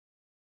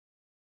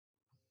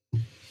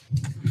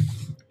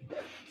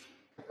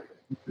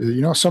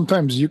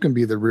Sometimes you can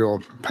be the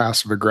real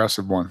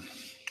passive-aggressive one.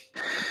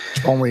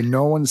 Only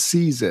no one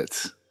sees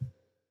it.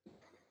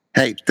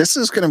 Hey, this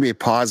is going to be a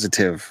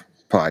positive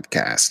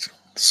podcast.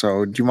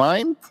 So do you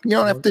mind? You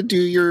don't have to do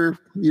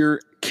your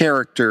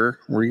character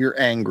where you're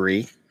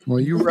angry. Well,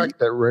 you wrecked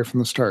that right from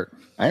the start.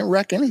 I didn't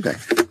wreck anything.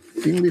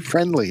 You can be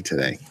friendly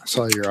today. I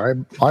saw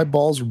your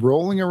eyeballs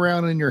rolling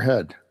around in your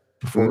head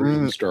before we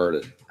even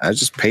started. I was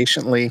just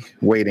patiently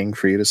waiting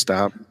for you to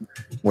stop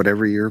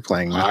whatever you were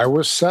playing with. I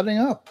was setting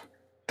up.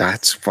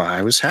 That's why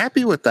I was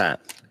happy with that.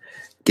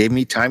 Gave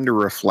me time to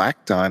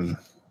reflect on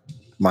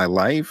my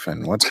life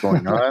and what's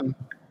going on.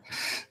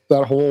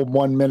 That whole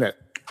 1 minute.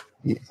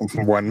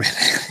 1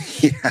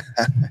 minute. Yeah,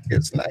 it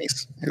was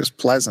nice. It was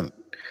pleasant.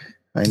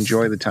 I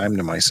enjoy the time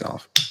to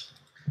myself.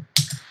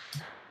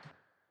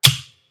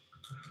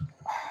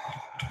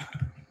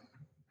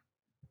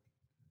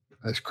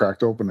 I just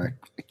cracked open a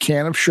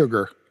can of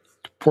sugar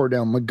to pour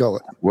down my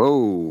gullet.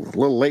 Whoa, a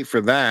little late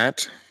for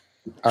that.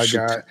 I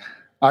got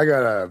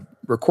a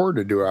record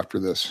to do after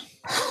this.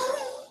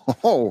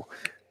 Oh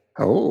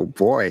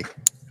boy. Yes.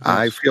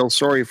 I feel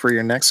sorry for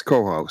your next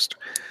co-host.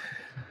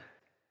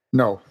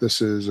 No, this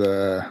is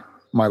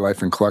my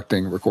life in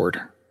collecting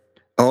record.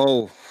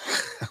 Oh,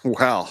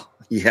 well,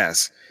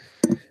 yes.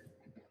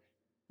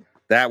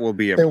 That will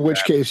be in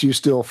which case you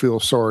still feel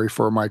sorry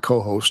for my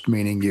co-host,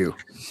 meaning you.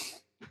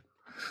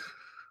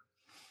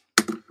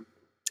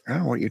 I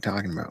don't know what you're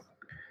talking about.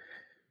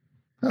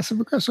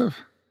 Passive-aggressive.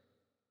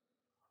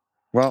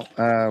 Well,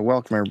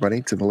 welcome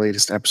everybody to the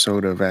latest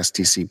episode of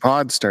STC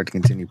Pod, Start to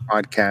Continue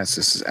podcast.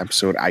 This is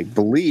episode, I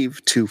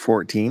believe,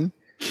 214.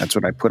 That's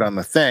what I put on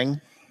the thing.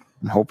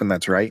 I'm hoping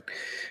that's right.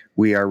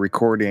 We are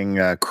recording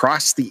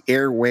across the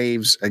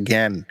airwaves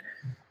again.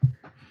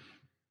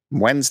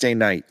 Wednesday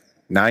night,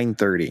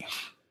 9:30.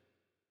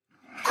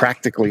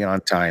 Practically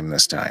on time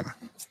this time.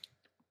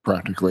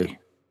 Practically.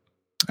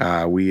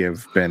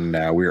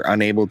 We're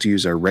unable to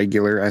use our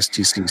regular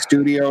STC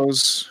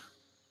studios.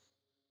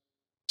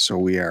 So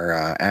we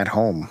are at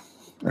home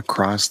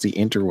across the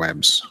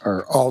interwebs.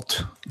 Our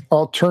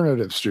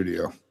alternative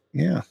studio.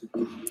 Yeah.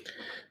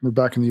 We're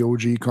back in the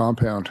OG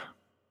compound.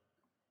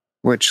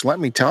 Which, let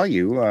me tell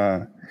you...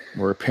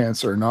 where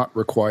pants are not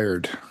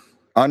required.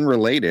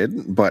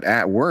 Unrelated, but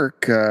at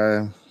work,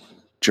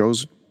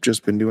 Joe's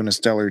just been doing a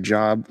stellar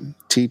job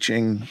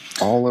teaching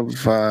all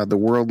of the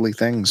worldly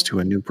things to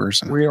a new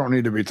person. We don't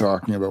need to be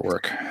talking about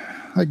work.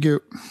 Thank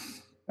you.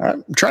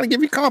 I'm trying to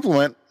give you a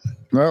compliment.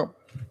 No,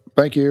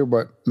 thank you,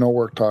 but no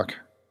work talk.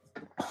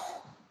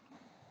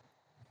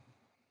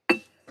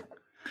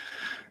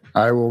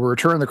 I will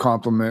return the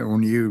compliment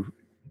when you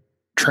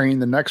train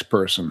the next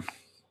person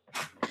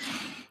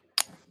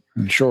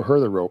and show her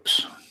the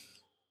ropes.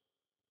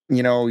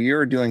 You know,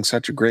 you're doing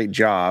such a great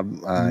job.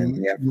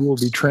 You will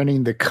be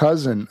training the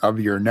cousin of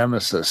your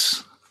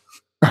nemesis,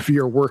 of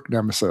your work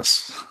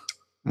nemesis.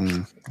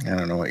 I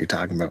don't know what you're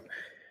talking about.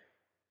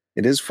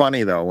 It is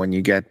funny, though, when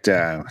you get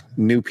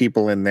new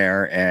people in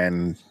there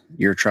and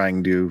you're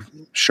trying to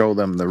show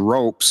them the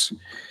ropes.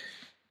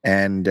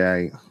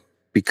 And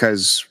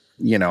because,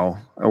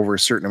 over a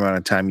certain amount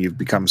of time, you've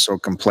become so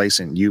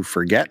complacent, you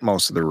forget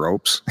most of the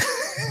ropes.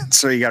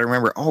 So you got to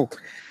remember,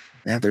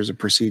 yeah, there's a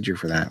procedure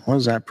for that. What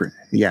is that?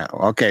 Yeah,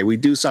 okay, we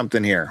do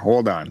something here.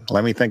 Hold on.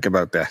 Let me think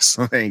about this.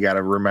 You got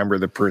to remember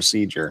the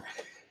procedure.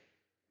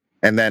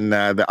 And then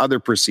the other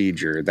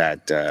procedure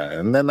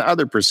and then the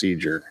other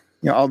procedure.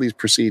 All these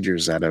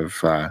procedures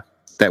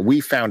that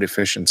we found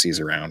efficiencies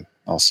around,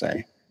 I'll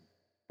say.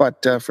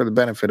 But for the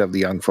benefit of the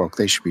young folk,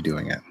 they should be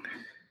doing it.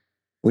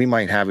 We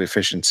might have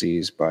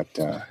efficiencies, but...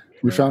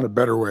 we found a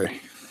better way.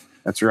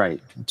 That's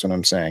right. That's what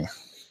I'm saying.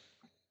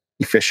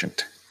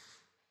 Efficient.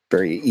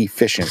 Very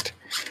efficient.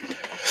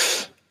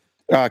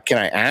 Can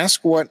I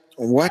ask what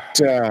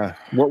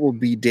will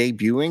be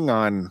debuting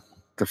on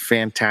the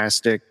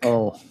fantastic?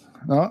 Oh,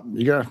 no,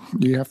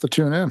 you have to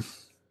tune in.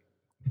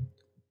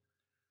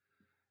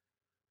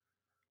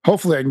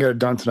 Hopefully, I can get it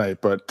done tonight.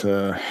 But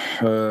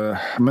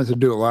I meant to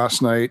do it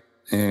last night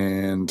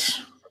and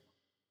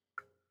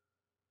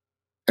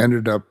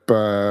ended up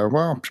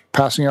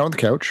passing out on the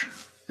couch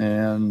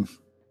and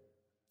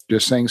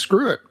just saying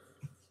screw it.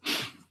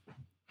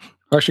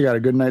 I actually got a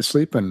good night's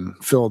sleep and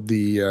filled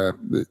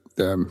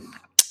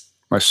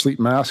my sleep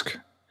mask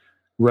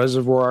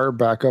reservoir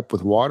back up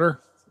with water.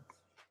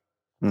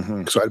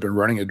 Mm-hmm. So I'd been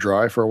running it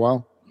dry for a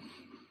while.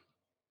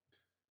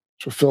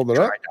 So filled it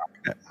up.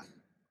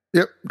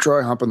 Yep,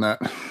 dry humping that.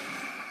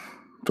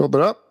 Filled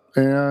it up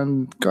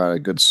and got a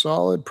good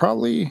solid,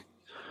 probably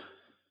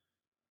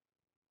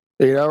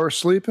 8 hours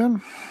sleep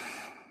in.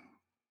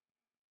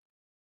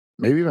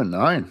 Maybe even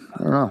 9.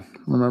 I don't know.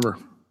 Remember.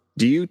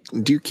 Do you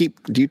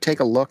take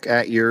a look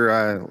at your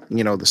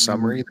the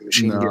summary the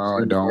machine gives you? No,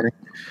 I don't.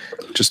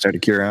 Just out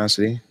of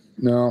curiosity.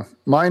 No,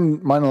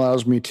 mine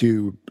allows me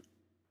to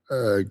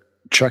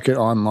check it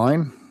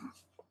online.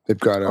 They've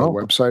got a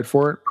website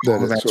for it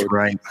that's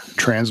right.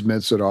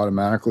 Transmits it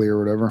automatically or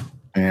whatever.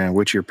 Yeah,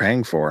 which you're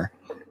paying for.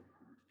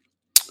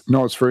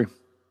 No, it's free.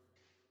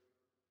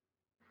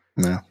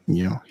 No,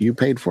 you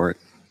paid for it.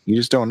 You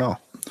just don't know.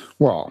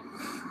 Well,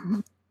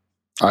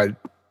 I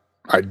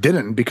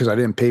didn't because I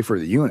didn't pay for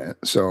the unit.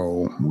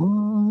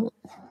 So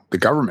the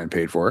government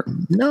paid for it.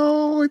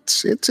 No,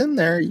 it's in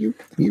there. You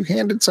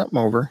handed something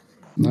over.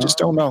 You just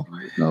don't know.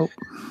 Nope.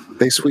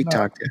 They sweet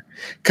talk you.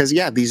 Because,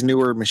 these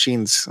newer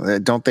machines,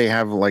 don't they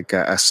have like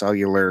a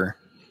cellular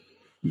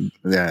thing?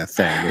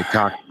 They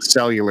talk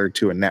cellular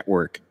to a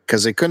network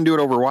because they couldn't do it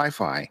over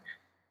Wi-Fi.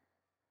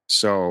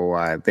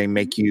 So they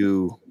make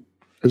you...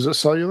 Is it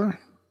cellular?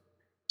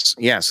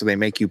 Yeah, so they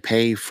make you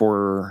pay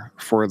for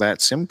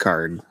that SIM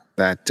card,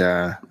 that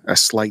a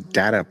slight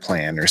data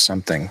plan or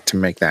something to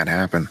make that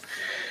happen.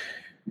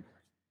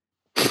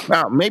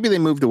 Well, maybe they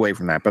moved away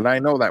from that, but I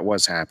know that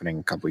was happening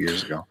a couple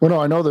years ago. Well, no,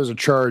 I know there's a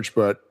charge,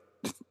 but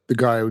the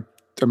guy, I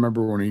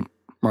remember when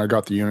I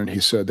got the unit, he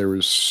said there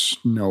was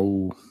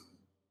no,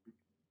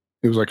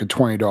 it was like a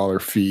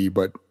 $20 fee,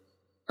 but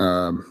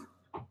I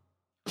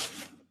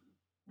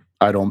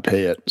don't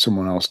pay it.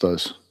 Someone else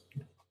does.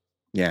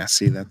 Yeah,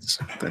 see, that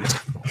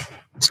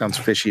sounds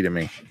fishy to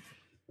me.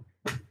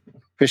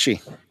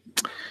 Fishy.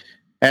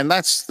 And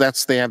that's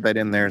they have that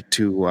in there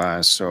too.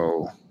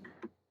 So,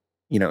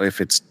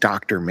 if it's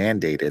doctor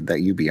mandated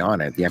that you be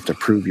on it, you have to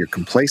prove your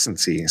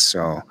complacency.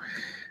 So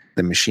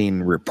the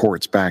machine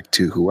reports back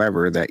to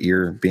whoever that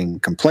you're being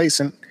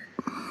complacent.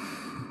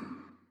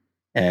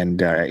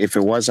 And if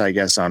it was, I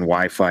guess, on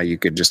Wi-Fi, you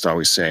could just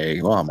always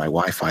say, well, my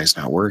Wi-Fi is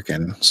not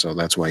working. So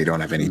that's why you don't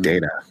have any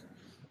data.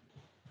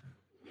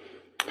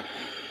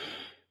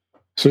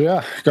 So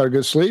yeah, got a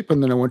good sleep,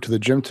 and then I went to the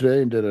gym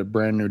today and did a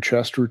brand new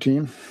chest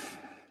routine.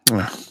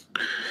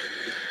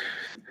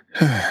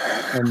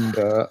 And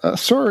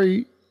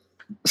sorry,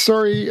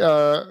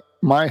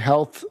 my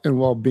health and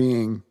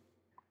well-being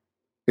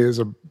leaves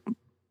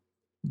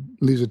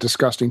a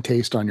disgusting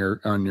taste on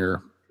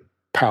your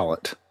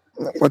palate.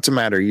 What's the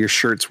matter? Your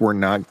shirts were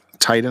not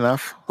tight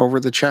enough over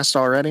the chest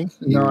already?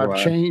 No,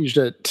 I've changed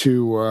it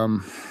to.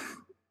 I'm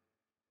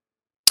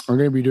going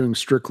to be doing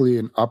strictly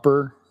an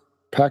upper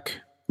pec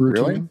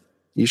routine. Really?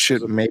 You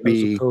should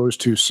maybe, as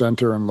opposed to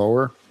center and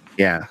lower.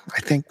 Yeah,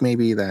 I think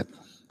maybe that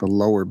the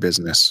lower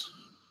business.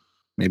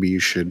 Maybe you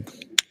should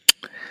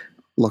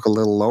look a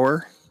little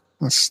lower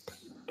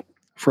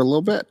for a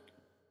little bit.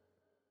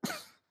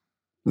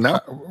 No,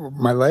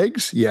 my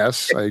legs.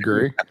 Yes, I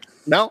agree.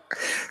 No,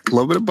 a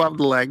little bit above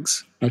the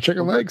legs. No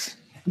chicken legs.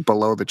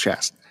 Below the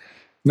chest.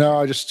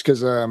 No, just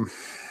because.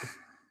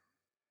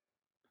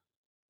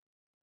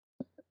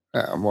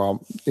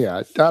 Well, yeah,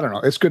 I don't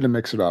know. It's good to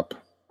mix it up.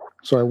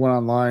 So I went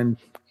online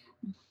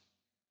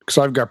because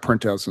I've got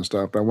printouts and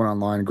stuff. But I went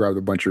online and grabbed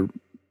a bunch of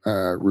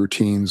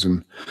routines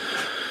and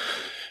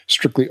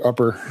strictly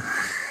upper.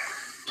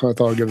 So I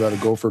thought I'd give that a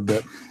go for a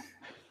bit.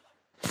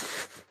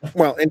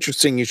 Well,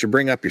 interesting. You should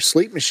bring up your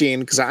sleep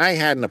machine because I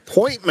had an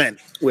appointment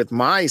with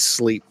my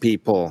sleep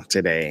people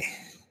today.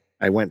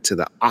 I went to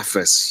the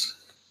office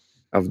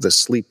of the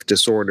sleep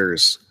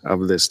disorders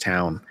of this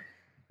town.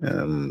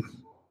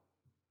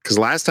 Because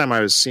last time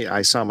I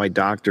saw my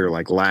doctor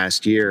like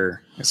last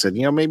year. I said,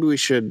 maybe we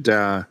should.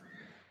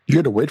 You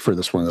had to wait for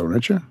this one, though,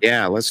 didn't you?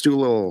 Yeah, let's do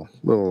a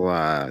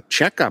little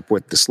checkup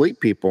with the sleep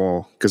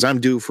people because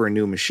I'm due for a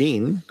new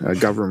machine, a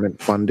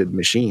government-funded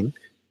machine,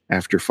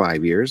 after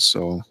 5 years.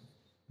 So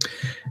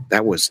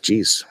that was,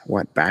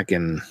 back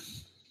in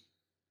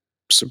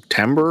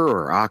September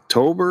or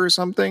October or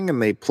something,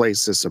 and they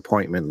placed this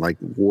appointment like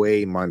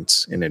way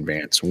months in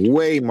advance.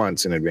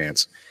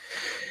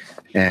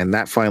 And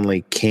that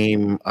finally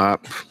came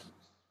up.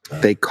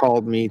 They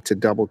called me to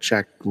double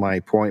check my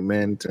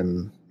appointment,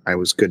 and I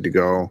was good to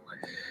go.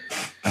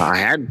 I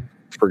had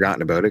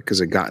forgotten about it because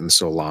it had gotten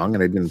so long,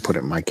 and I didn't put it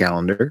in my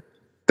calendar.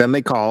 Then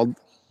they called.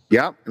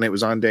 Yep, and it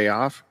was on day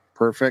off.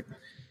 Perfect.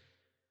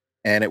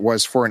 And it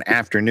was for an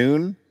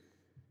afternoon.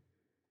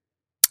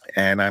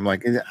 And I'm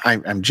like,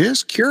 I'm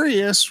just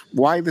curious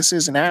why this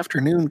is an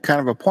afternoon kind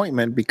of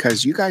appointment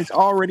because you guys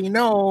already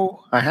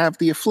know I have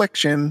the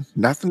affliction.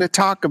 Nothing to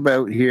talk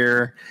about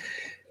here.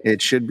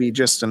 It should be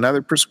just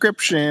another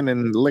prescription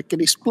and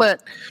lickety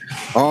split.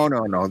 Oh,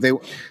 no. The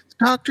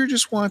doctor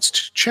just wants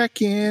to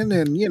check in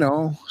and,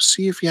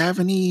 see if you have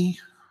any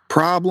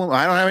problem.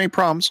 I don't have any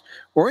problems.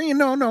 Or,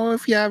 no,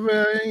 if you have,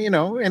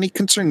 any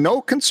concern.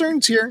 No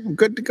concerns here. I'm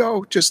good to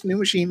go. Just new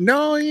machine.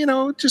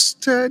 No,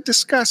 just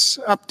discuss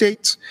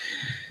updates.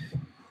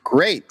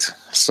 Great.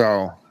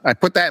 So I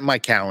put that in my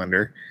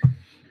calendar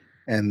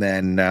and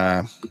then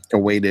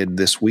awaited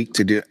this week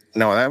to do.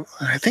 No,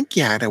 I think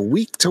you had a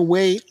week to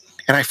wait.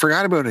 And I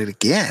forgot about it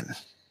again.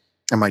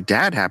 And my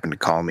dad happened to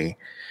call me.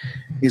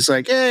 He's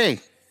like, hey,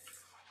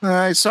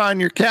 I saw on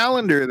your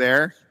calendar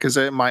there, because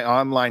my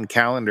online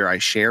calendar I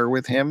share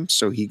with him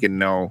so he can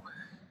know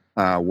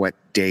what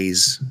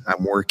days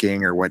I'm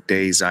working or what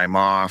days I'm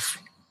off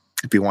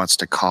if he wants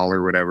to call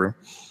or whatever.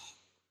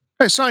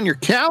 I saw on your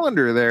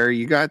calendar there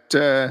you got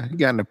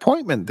an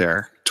appointment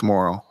there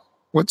tomorrow.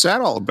 What's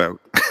that all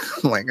about?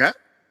 I'm like,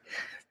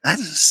 that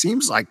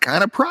seems like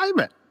kind of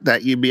private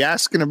that you'd be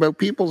asking about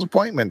people's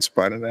appointments,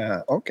 but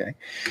okay.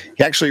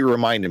 He actually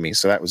reminded me,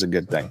 so that was a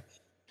good thing.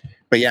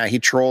 But yeah, he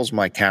trolls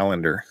my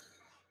calendar.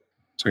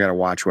 So I got to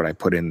watch what I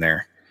put in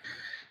there.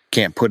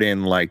 Can't put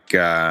in like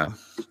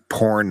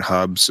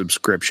Pornhub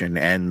subscription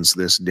ends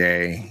this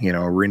day,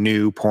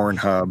 renew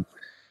Pornhub,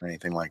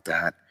 anything like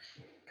that.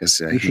 Because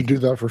you should do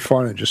that for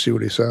fun and just see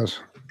what he says.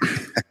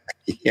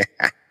 Yeah,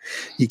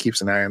 he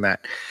keeps an eye on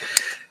that.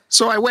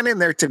 So I went in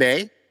there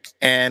today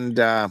and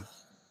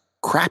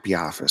crappy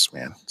office,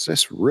 man. It's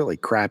just really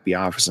crappy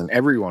office. And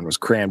everyone was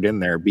crammed in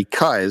there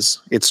because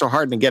it's so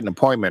hard to get an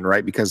appointment,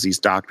 right? Because these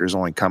doctors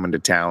only come into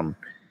town,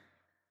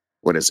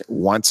 what is it,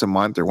 once a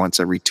month or once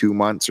every 2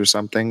 months or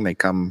something.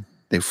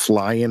 They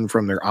fly in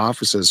from their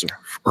offices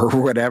or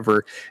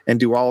whatever and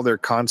do all their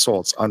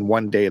consults on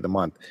one day of the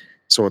month.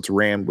 So it's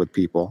rammed with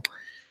people.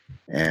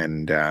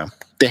 And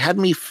they had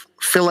me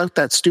fill out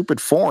that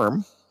stupid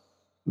form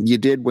you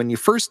did when you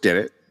first did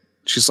it.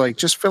 She's like,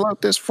 just fill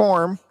out this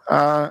form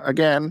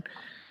again.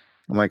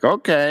 I'm like,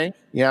 okay.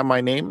 Yeah, my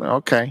name.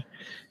 Okay.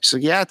 She's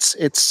like, yeah,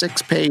 it's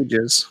 6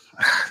 pages.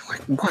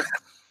 Like,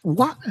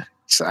 what?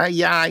 So,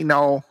 yeah, I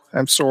know.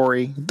 I'm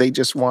sorry. They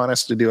just want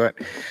us to do it.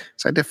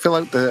 So I had to fill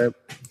out the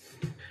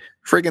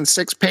friggin'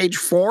 6-page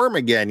form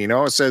again.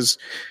 It says,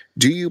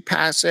 do you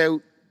pass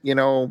out,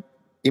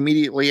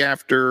 immediately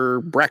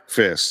after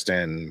breakfast?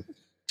 And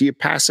do you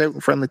pass out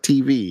in front of the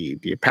TV?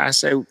 Do you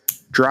pass out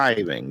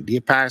driving? Do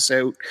you pass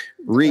out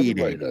reading?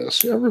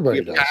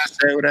 Everybody does. Pass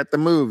out at the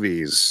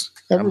movies.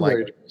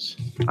 Everybody does.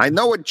 I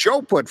know what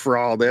Joe put for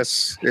all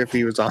this, if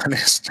he was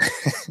honest.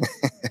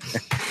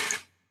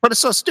 But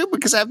it's so stupid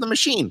because I have the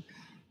machine.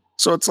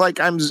 So it's like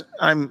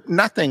I'm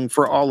nothing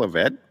for all of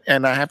it,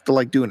 and I have to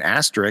like do an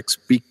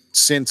asterisk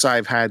since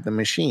I've had the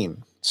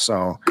machine.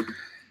 So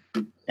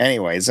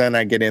anyways, then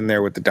I get in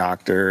there with the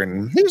doctor,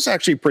 and he was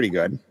actually pretty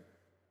good.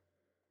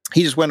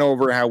 He just went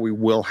over how we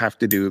will have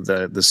to do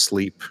the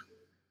sleep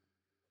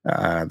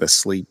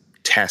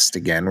test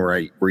again, where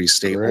you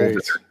stay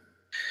over.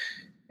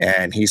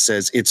 And he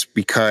says it's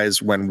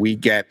because when we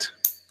get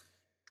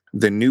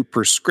the new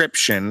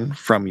prescription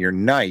from your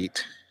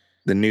night,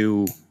 the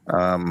new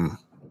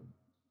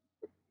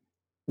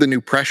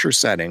pressure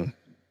setting,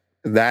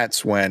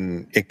 that's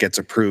when it gets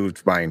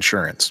approved by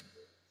insurance.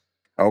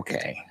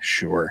 Okay,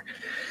 sure.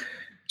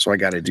 So I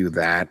got to do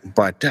that,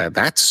 but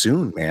that's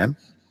soon, man.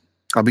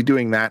 I'll be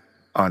doing that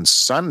on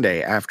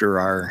Sunday after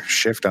our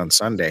shift on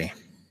Sunday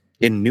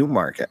in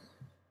Newmarket.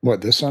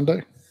 What, this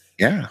Sunday?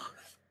 Yeah.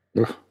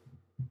 Ugh.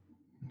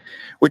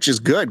 Which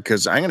is good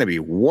because I'm going to be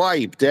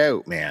wiped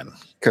out, man,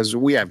 because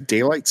we have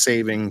daylight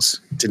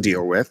savings to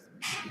deal with,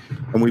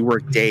 and we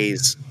work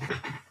days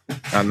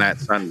on that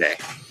Sunday.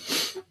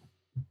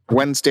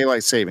 When's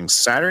daylight savings?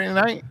 Saturday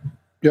night?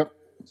 Yep.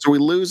 So we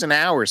lose an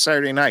hour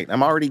Saturday night.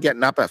 I'm already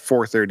getting up at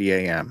 4:30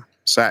 a.m.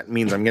 So that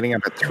means I'm getting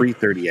up at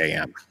 3:30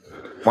 a.m.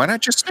 Why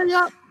not just stay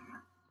up?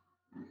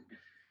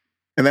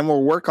 And then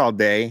we'll work all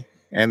day,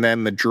 and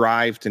then the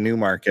drive to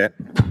Newmarket.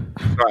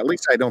 So at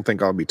least I don't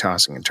think I'll be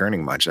tossing and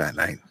turning much that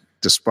night,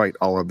 despite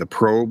all of the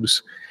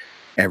probes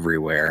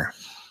everywhere,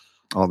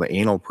 all the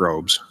anal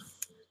probes.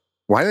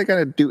 Why they got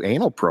to do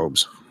anal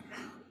probes?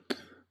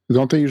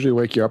 Don't they usually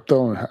wake you up,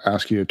 though, and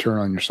ask you to turn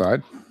on your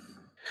side?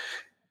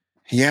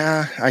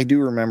 Yeah, I do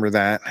remember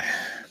that.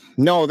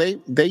 No, they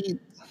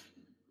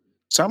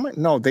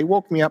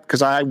woke me up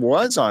because I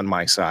was on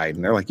my side,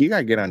 and they're like, you got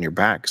to get on your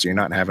back because you're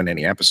not having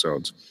any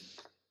episodes.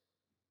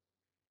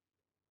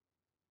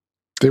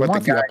 They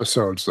want the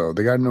episodes, though.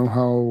 They got to know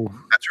how.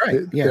 That's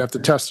right. They have to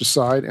test the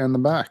side and the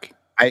back.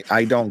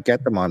 I don't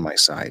get them on my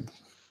side.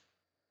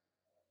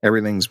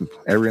 Everything's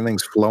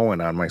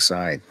flowing on my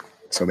side.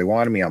 So they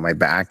wanted me on my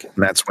back, and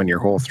that's when your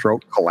whole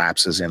throat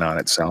collapses in on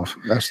itself.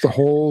 That's the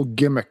whole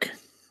gimmick.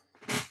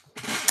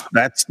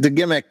 That's the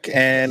gimmick,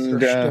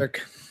 and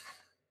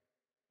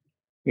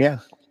yeah,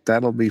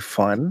 that'll be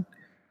fun.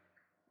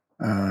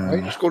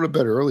 I just go to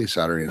bed early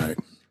Saturday night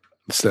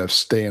instead of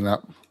staying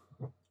up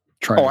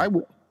trying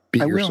to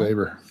beat your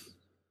saber.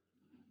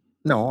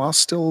 No, I'll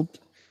still,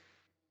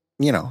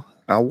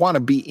 I want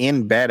to be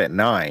in bed at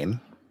 9,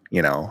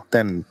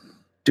 then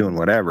doing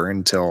whatever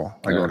until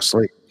I go to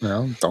sleep.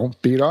 Well,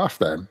 don't beat off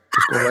then.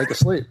 Just go right to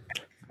sleep.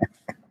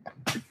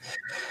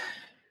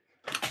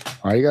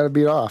 Why you got to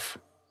beat off?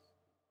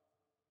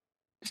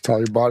 Just tell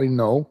your body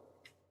no.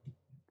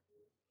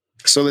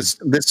 So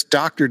this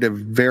doctor did a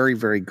very,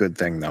 very good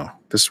thing, though.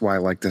 This is why I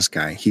like this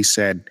guy. He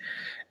said,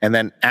 and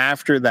then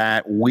after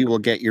that, we will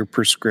get your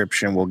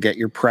prescription, we'll get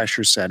your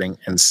pressure setting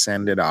and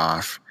send it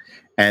off.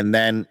 And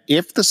then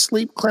if the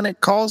sleep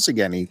clinic calls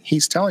again,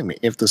 he's telling me,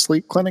 if the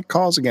sleep clinic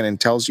calls again and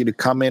tells you to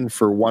come in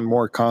for one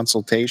more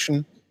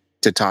consultation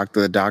to talk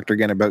to the doctor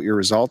again about your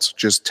results,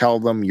 just tell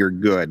them you're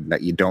good,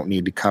 that you don't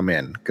need to come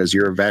in because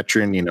you're a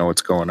veteran, you know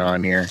what's going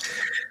on here.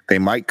 They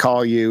might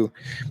call you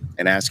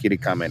and ask you to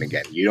come in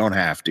again. You don't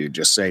have to,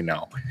 just say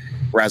no.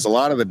 Whereas a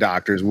lot of the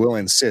doctors will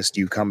insist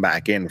you come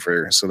back in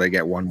so they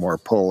get one more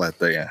pull at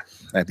the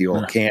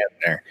old can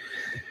there.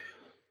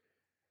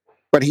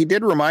 But he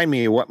did remind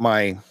me what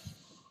my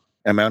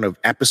amount of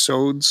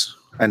episodes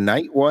a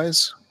night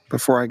was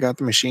before I got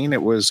the machine.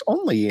 It was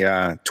only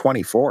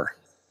 24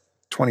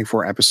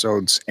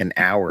 episodes an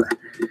hour.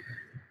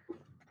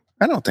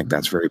 I don't think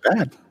that's very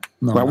bad.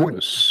 No, Well,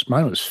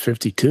 mine was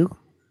 52.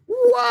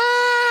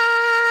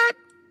 What?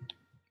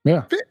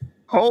 Yeah.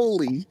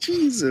 Holy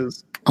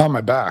Jesus. On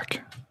my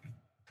back.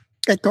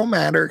 It don't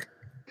matter.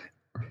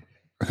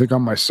 I think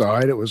on my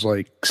side it was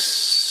like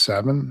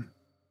 7.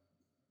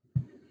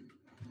 So,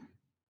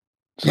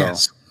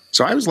 yes.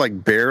 So I was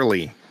like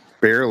barely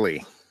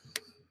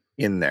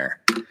in there.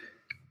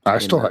 I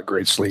still had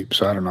great sleep,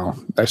 so I don't know.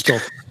 I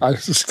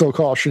still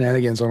call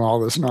shenanigans on all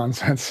this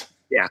nonsense.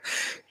 Yeah.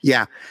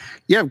 Yeah.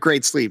 You have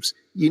great sleeps.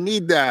 You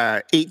need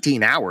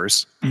 18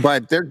 hours,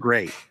 but they're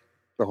great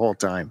the whole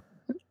time.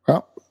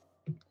 Well,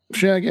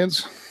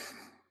 shenanigans.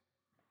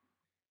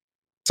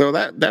 So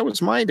that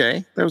was my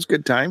day. That was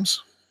good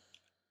times.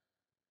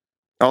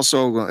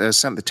 Also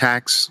sent the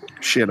tax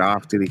shit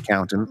off to the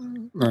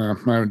accountant. I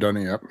haven't done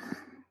it yet.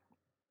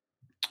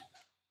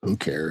 Who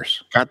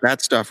cares? Got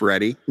that stuff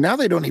ready. Now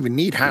they don't even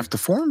need half the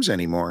forms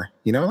anymore.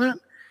 You know that?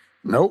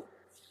 Nope.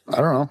 I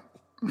don't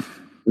know.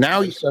 Now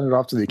you send it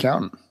off to the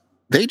accountant.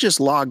 They just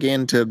log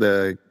into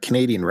the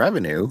Canadian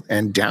Revenue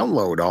and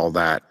download all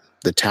that,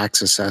 the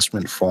tax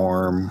assessment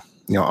form,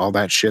 all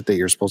that shit that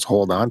you're supposed to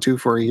hold on to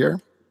for a year.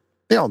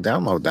 They all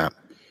download that.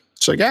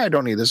 So yeah, I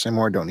don't need this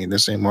anymore. Don't need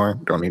this anymore.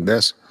 Don't need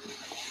this.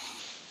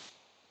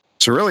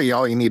 So really,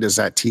 all you need is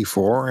that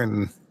T4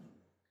 and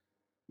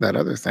that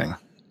other thing.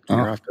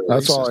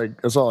 That's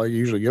all I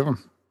usually give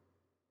them.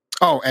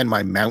 Oh, and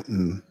my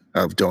mountain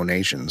of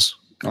donations,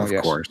 of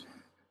course.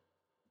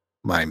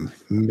 My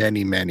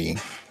many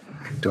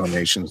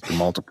donations to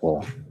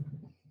multiple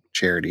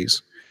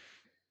charities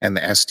and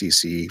the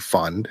STC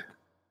fund.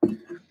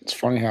 It's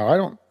funny how I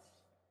don't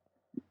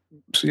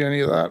see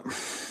any of that.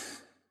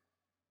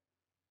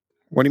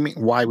 What do you mean?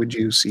 Why would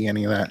you see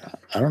any of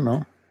that? I don't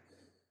know.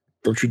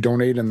 Don't you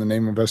donate in the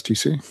name of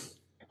STC?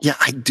 Yeah,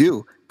 I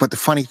do. But the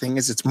funny thing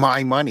is, it's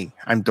my money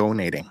I'm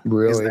donating.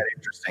 Really? Isn't that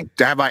interesting?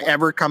 Have I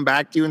ever come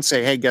back to you and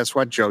say, hey, guess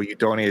what, Joe? You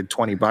donated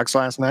 $20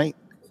 last night?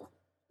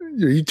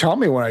 You tell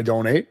me when I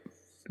donate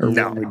or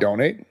when we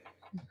donate.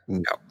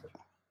 No.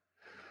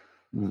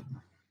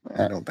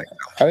 I don't think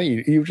so. I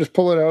think you just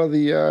pull it out of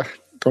the,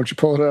 don't you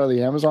pull it out of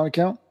the Amazon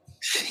account?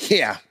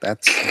 Yeah,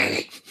 that's...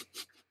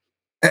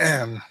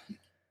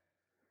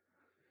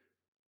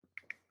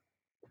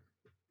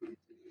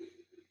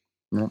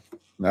 No,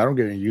 I don't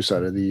get any use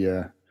out of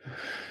the,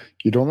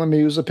 you don't let me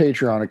use the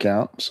Patreon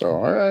account, so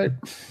all right.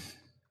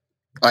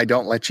 I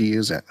don't let you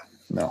use it.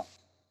 No.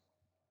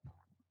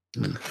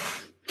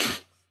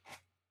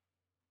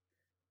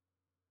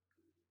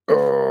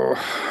 Oh,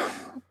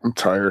 I'm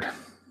tired.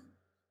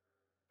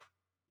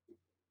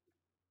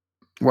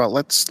 Well,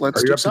 let's Are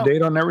you up to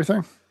date on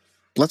everything?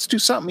 Let's do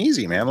something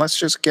easy, man. Let's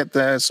just get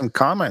some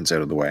comments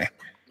out of the way.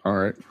 All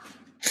right.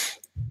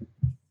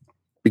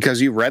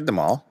 Because you read them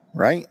all,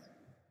 right?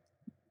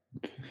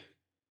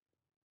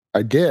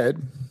 I did.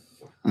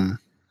 And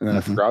then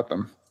I forgot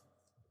them.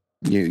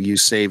 You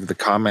save the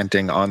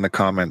commenting on the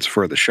comments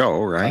for the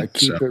show, right? I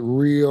keep it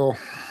real.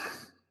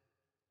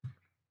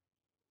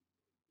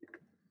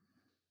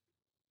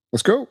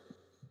 Let's go.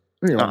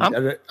 I'm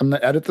gonna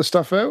edit the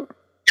stuff out.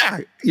 Yeah,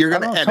 you're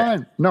gonna edit.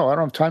 Time. No, I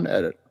don't have time to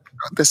edit.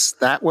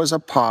 That was a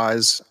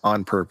pause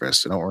on purpose.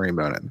 So don't worry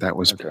about it. That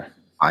was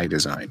by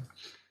design.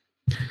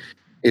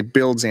 It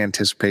builds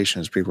anticipation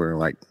as people are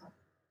like,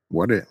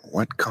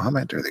 what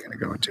comment are they going to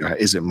go to?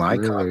 Is it my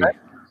comment?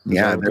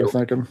 Yeah, they're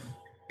thinking.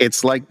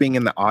 It's like being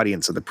in the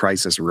audience of The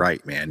Price is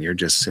Right, man. You're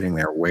just sitting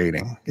there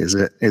waiting. Is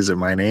it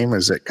my name?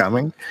 Is it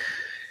coming?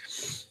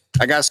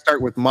 I got to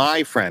start with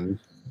my friend,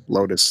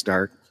 Lotus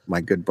Stark,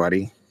 my good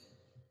buddy,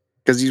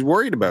 because he's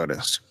worried about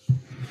us.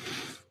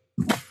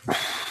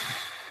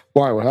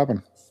 Why? What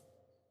happened?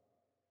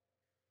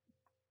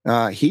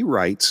 He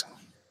writes,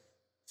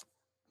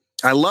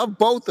 I love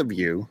both of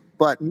you,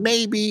 but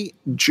maybe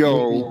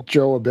Joe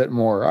a bit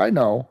more. I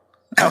know.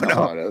 No.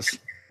 How it is.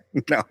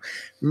 No.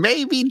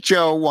 Maybe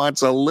Joe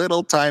wants a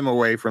little time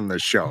away from the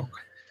show.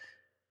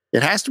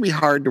 It has to be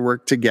hard to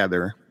work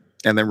together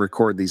and then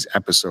record these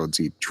episodes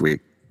each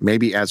week.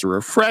 Maybe as a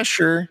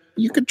refresher,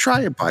 you could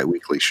try a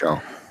bi-weekly show.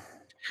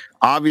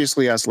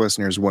 Obviously, us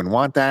listeners wouldn't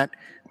want that,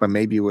 but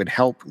maybe it would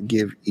help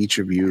give each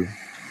of you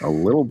a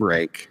little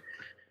break.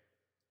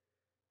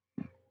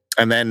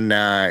 And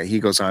then he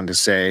goes on to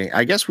say,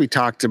 I guess we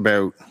talked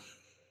about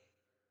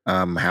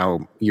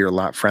how you're a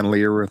lot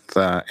friendlier with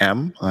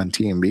M on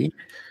TMB.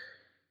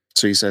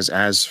 So he says,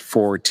 as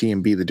for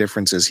TMB, the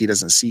difference is he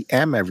doesn't see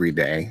M every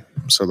day.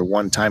 So the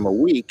one time a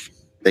week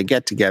they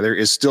get together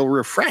is still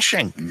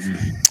refreshing.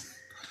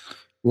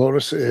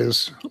 Lotus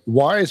is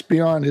wise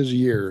beyond his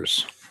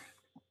years.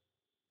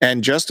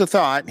 And just a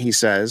thought, he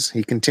says,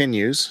 he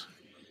continues,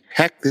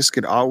 heck, this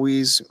could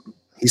always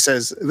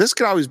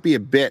be a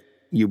bit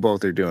you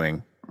both are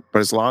doing. But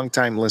as a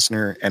longtime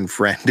listener and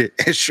friend,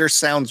 it sure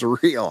sounds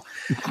real.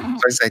 So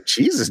I said,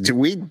 Jesus,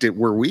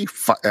 were we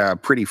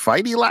pretty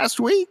fighty last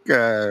week?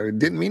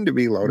 Didn't mean to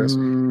be, Lotus.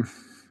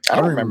 I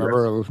don't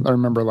remember. I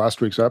remember last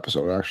week's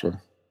episode, actually.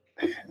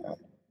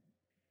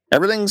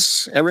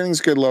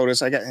 Everything's good,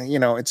 Lotus. I got,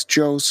 it's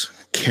Joe's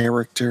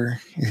character.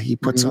 He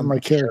puts on my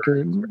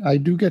character. I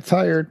do get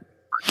tired,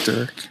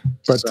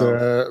 but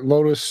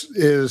Lotus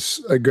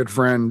is a good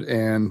friend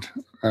and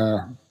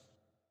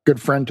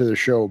good friend to the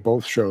show,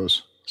 both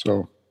shows.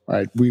 So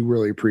we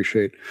really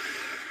appreciate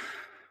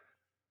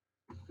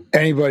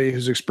anybody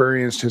who's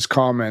experienced his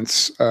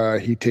comments.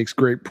 He takes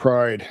great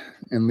pride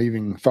in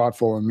leaving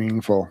thoughtful and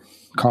meaningful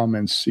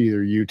comments, either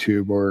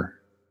YouTube or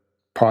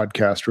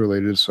podcast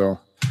related. So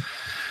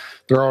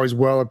they're always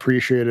well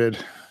appreciated.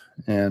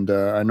 And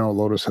I know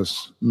Lotus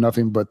has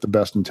nothing but the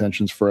best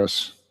intentions for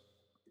us.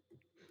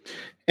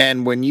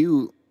 And when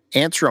you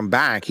answer him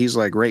back, he's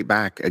like right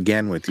back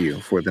again with you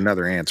for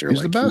another answer.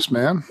 He's the best,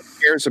 man.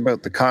 He cares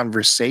about the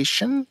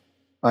conversation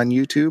on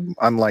YouTube,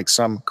 unlike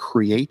some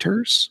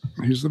creators.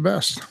 He's the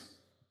best.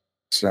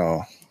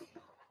 So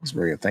it's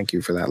very good. Thank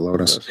you for that,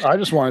 Lotus. I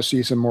just want to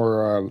see some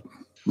more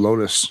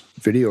Lotus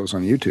videos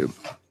on YouTube.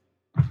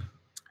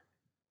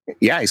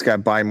 Yeah, he's got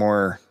to buy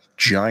more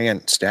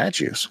giant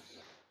statues.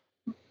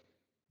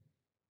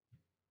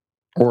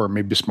 Or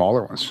maybe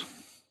smaller ones.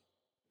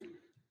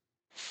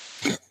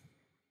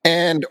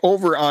 And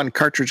over on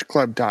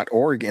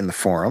cartridgeclub.org in the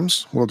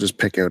forums, we'll just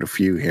pick out a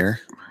few here.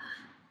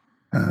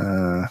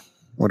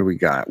 What do we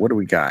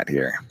got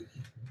here?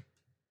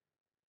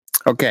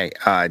 Okay,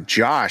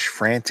 Josh,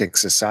 Frantic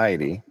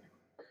Society.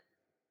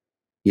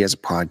 He has a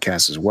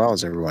podcast as well,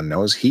 as everyone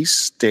knows. He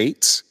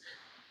states,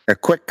 a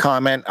quick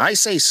comment, I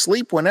say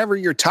sleep whenever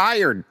you're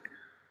tired.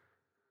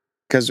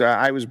 Because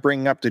I was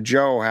bringing up to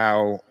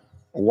Joe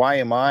why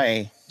am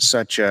I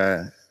such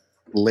a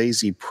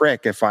lazy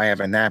prick if I have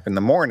a nap in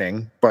the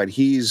morning, but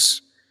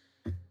he's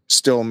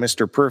still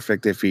Mr.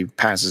 Perfect if he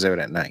passes out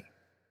at night.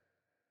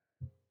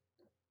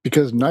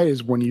 Because night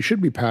is when you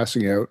should be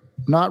passing out,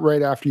 not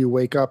right after you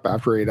wake up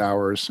after 8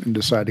 hours and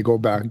decide to go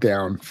back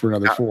down for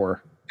another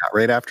 4. Not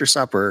right after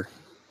supper.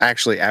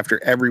 Actually,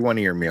 after every one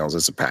of your meals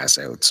is a pass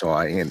out. So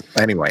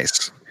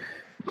anyways,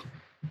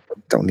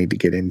 don't need to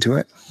get into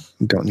it.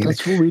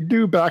 That's what we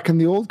do back in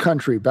the old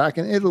country, back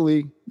in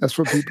Italy. That's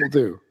what people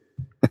do.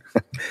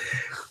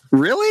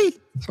 Really?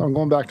 So I'm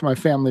going back to my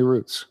family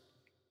roots.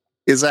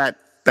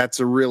 That's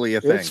really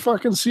a thing? It's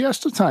fucking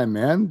siesta time,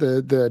 man.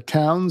 The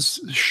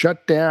towns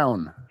shut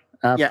down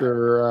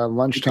after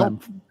lunchtime,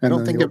 and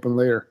then they open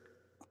later.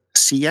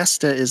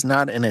 Siesta is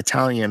not an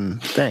Italian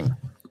thing,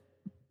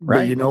 right?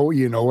 But you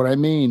know what I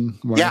mean.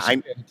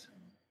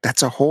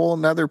 That's a whole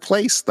nother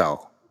place,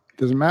 though.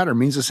 Doesn't matter. It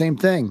means the same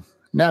thing.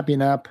 Nappy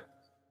nap.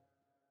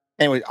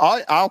 Anyway,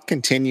 I'll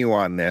continue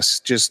on this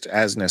just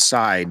as an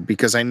aside,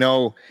 because I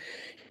know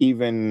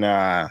even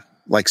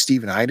like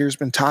Steven Eider's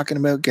been talking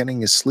about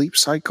getting his sleep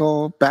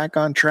cycle back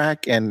on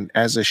track. And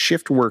as a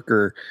shift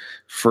worker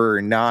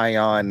for nigh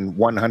on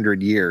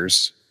 100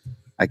 years,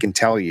 I can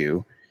tell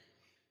you,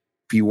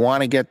 if you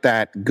want to get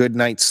that good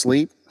night's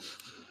sleep,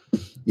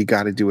 you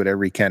got to do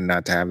whatever you can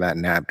not to have that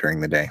nap during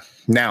the day.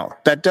 Now,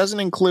 that doesn't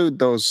include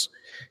those.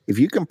 If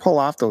you can pull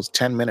off those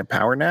 10-minute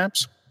power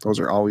naps, those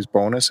are always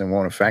bonus and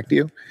won't affect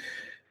you.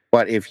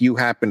 But if you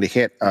happen to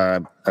hit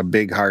a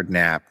big hard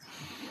nap,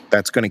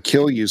 that's going to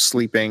kill you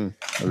sleeping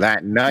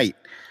that night.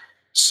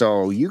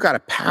 So you got to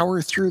power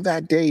through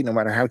that day no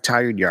matter how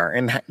tired you are.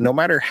 And no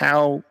matter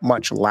how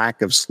much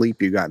lack of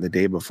sleep you got the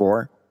day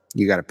before,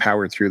 you got to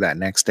power through that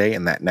next day,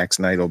 and that next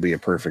night will be a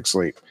perfect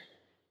sleep.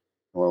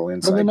 Well,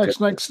 inside.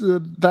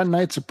 That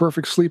night's a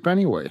perfect sleep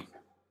anyway.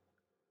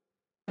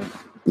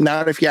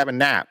 Not if you have a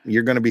nap.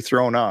 You're going to be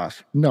thrown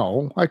off.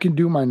 No, I can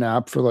do my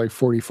nap for like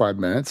 45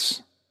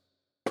 minutes.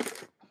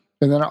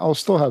 And then I'll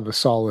still have a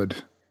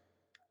solid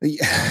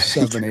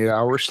 7-8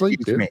 hours sleep.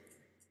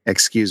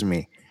 Excuse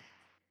me.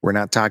 We're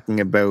not talking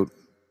about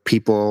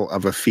people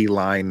of a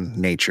feline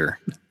nature.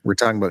 We're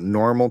talking about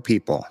normal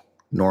people,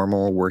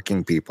 normal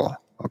working people.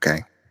 Okay.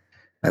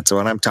 That's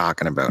what I'm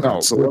talking about.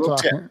 No, we're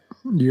talking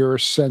your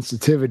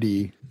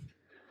sensitivity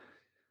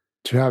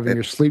to having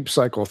your sleep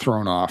cycle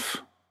thrown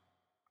off.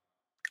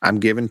 I'm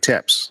giving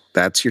tips.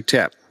 That's your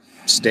tip.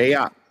 Stay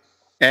up.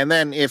 And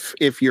then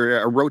if you're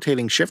a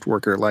rotating shift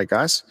worker like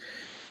us,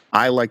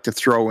 I like to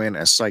throw in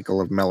a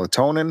cycle of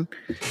melatonin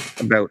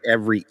about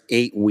every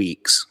 8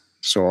 weeks.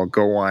 So I'll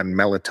go on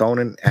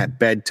melatonin at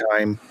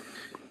bedtime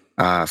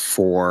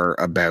for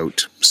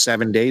about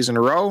 7 days in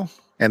a row.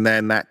 And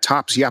then that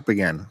tops you up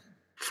again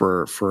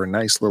for a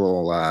nice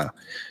little,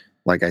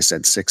 like I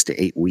said, 6 to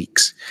 8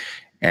 weeks.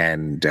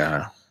 And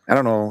I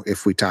don't know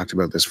if we talked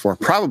about this before,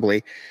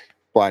 probably.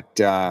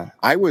 But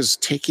I was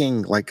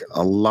taking like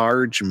a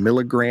large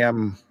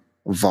milligram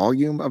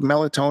volume of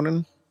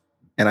melatonin,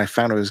 and I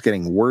found I was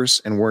getting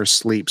worse and worse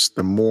sleeps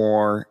the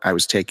more I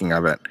was taking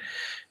of it.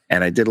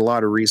 And I did a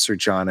lot of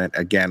research on it.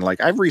 Again, like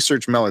I've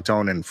researched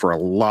melatonin for a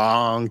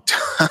long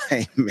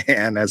time,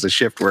 man, as a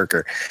shift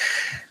worker.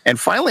 And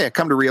finally, I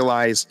come to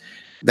realize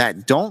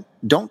that don't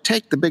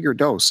take the bigger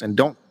dose, and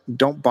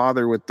don't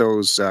bother with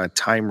those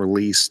time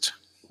released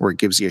where it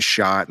gives you a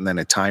shot and then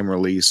a time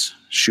release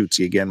shoots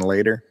you again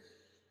later.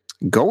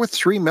 Go with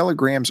 3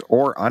 milligrams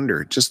or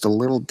under. Just a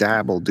little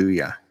dab will do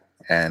you,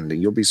 and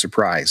you'll be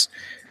surprised.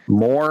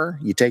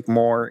 You take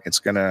more, it's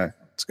gonna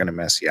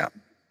mess you up.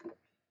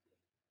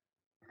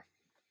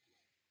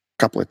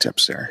 Couple of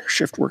tips there.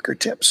 Shift worker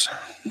tips.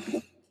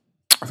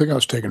 I think I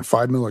was taking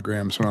 5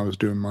 milligrams when I was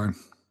doing mine.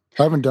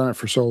 I haven't done it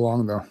for so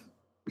long though.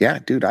 Yeah,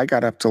 dude, I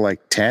got up to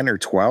like 10 or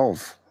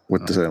 12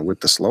 with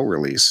the slow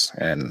release,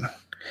 and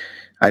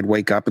I'd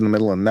wake up in the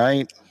middle of the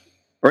night,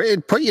 or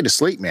it'd put you to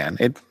sleep, man.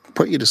 It'd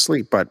put you to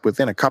sleep, but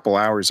within a couple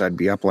hours, I'd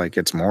be up like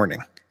it's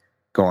morning,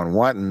 going,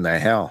 "What in the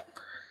hell?"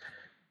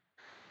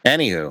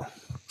 Anywho,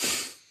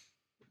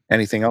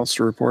 anything else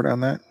to report on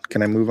that?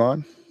 Can I move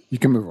on? You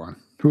can move on.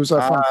 Who was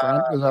that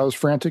from? That was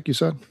Frantic, you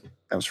said?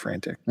 That was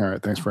Frantic. All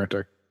right, thanks,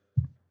 Frantic.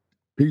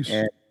 Peace.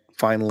 And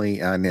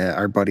finally,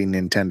 our buddy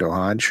Nintendo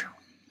Hodge.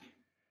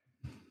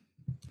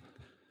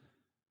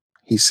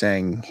 He's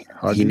saying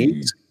he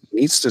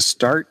needs to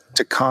start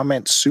to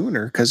comment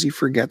sooner because he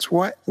forgets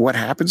what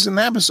happens in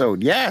the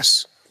episode.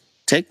 Yes,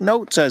 take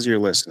notes as you're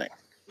listening.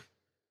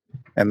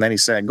 And then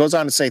goes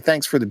on to say,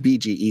 "Thanks for the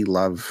BGE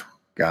love,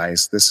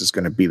 guys. This is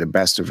going to be the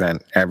best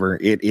event ever.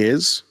 It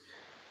is.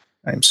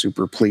 I'm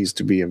super pleased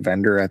to be a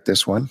vendor at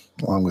this one,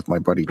 along with my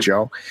buddy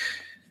Joe.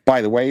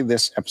 By the way,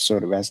 this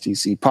episode of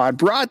STC Pod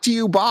brought to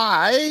you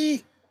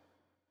by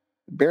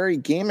Barrie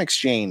Game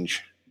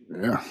Exchange.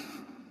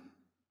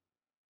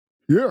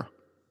 Yeah.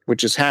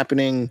 Which is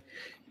happening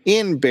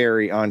in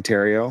Barrie,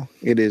 Ontario.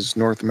 It is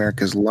North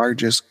America's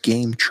largest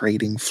game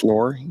trading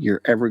floor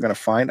you're ever going to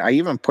find. I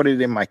even put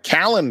it in my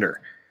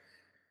calendar.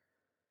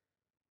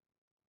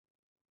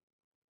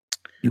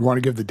 You want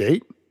to give the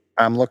date?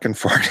 I'm looking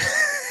for it.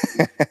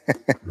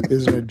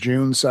 Isn't it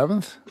June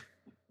 7th?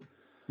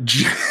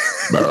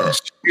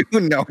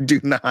 No,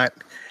 do not.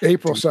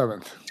 April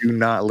 7th. Do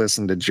not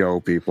listen to Joe,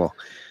 people.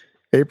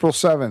 April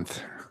 7th.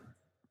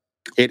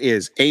 It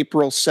is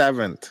April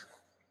 7th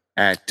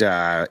at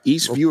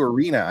Eastview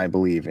Arena, I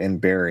believe, in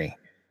Barrie.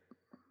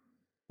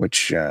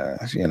 Which,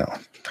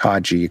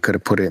 Haji, you could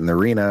have put it in the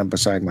arena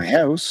beside my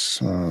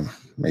house.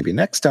 Maybe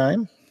next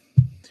time.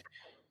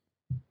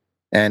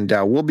 And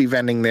we'll be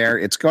vending there.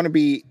 It's going to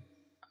be,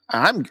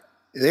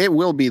 it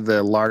will be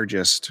the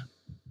largest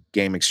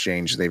game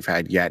exchange they've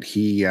had yet.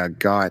 He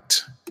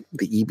got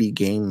the EB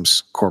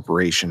Games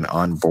Corporation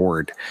on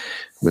board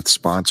with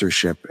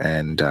sponsorship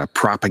and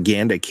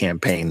propaganda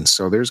campaigns.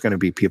 So there's going to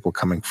be people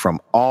coming from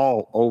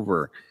all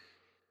over.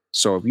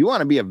 So if you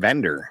want to be a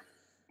vendor,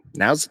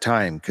 now's the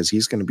time, because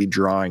he's going to be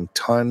drawing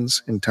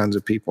tons and tons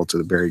of people to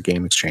the Barrie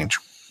Game Exchange.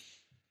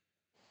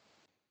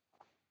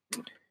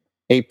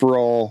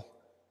 April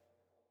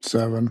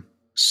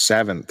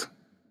 7th,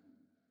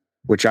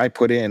 which I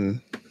put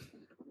in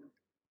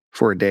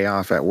for a day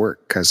off at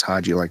work because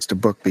Haji likes to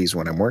book these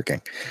when I'm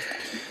working.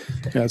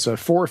 Yeah, it's at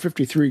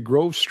 453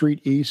 Grove Street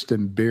East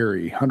in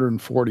Barrie.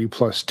 140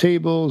 plus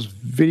tables,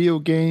 video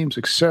games,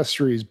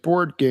 accessories,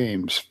 board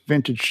games,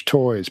 vintage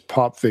toys,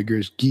 pop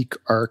figures, geek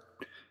art,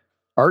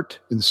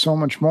 and so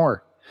much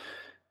more.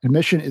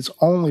 Admission is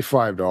only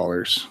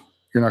 $5.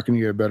 You're not going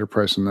to get a better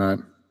price than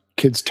that.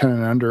 Kids 10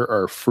 and under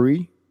are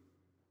free.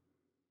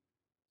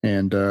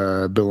 And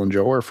Bill and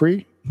Joe are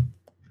free.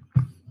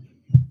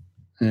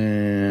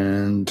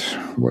 And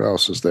what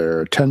else is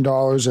there?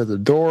 $10 at the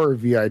door.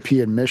 VIP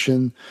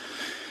admission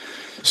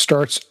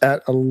starts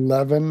at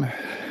 11.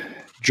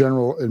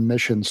 General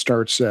admission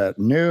starts at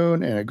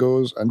noon, and it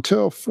goes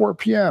until 4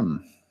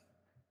 p.m.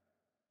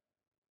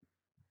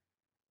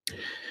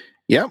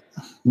 Yep.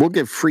 We'll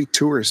give free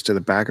tours to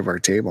the back of our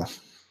table.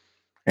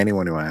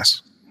 Anyone who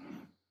asks.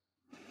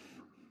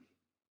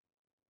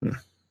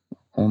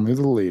 Only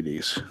the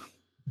ladies.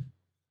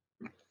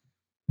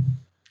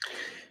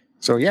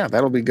 So, yeah,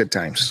 that'll be good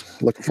times.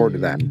 Looking forward to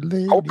that.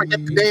 Hope I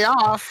get the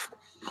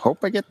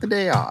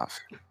day off.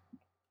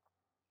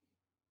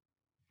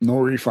 No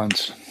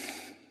refunds.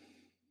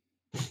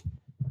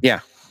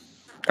 Yeah.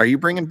 Are you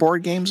bringing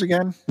board games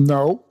again?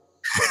 No.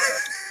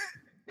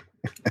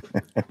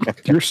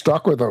 You're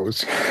stuck with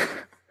those.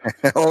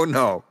 Oh,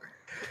 no.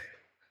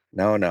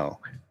 No.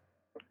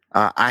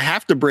 I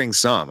have to bring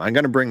some. I'm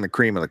going to bring the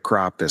cream of the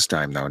crop this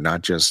time, though.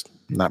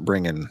 Not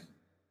bringing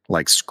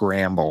like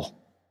Scramble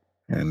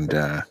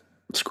and...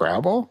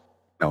 Scrabble?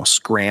 No,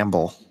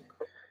 Scramble.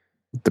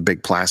 The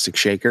big plastic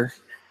shaker.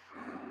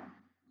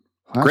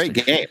 Great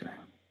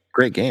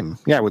game.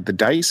 Yeah, with the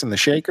dice and the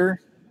shaker.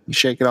 You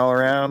shake it all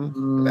around.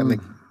 And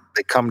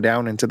they come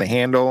down into the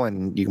handle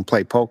and you can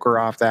play poker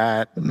off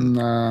that.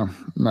 No,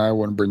 I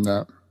wouldn't bring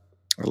that.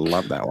 I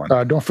love that one.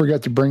 Don't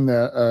forget to bring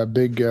the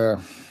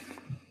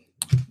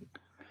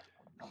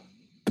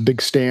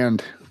big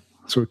stand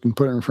so we can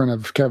put it in front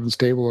of Kevin's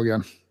table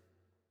again.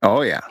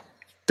 Oh, yeah,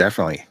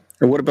 definitely.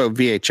 And what about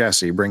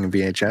VHS? Are you bringing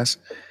VHS?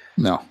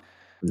 No.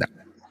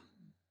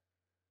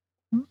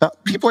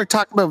 People are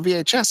talking about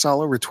VHS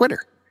all over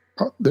Twitter.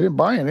 Oh, they didn't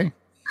buy any.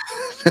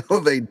 No,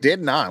 they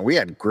did not. We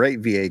had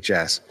great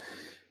VHS.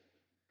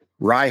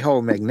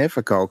 Raiho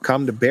Magnifico,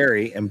 come to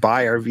Barrie and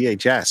buy our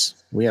VHS.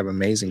 We have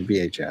amazing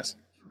VHS.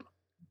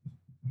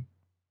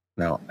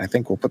 No, I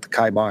think we'll put the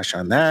kibosh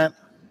on that.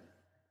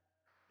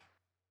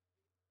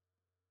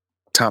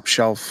 top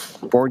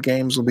shelf board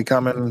games will be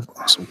coming,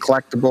 some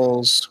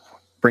collectibles,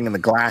 bringing the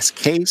glass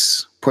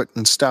case,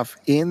 putting stuff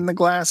in the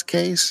glass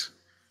case.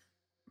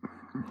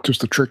 Just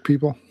to trick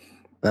people.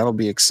 That'll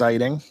be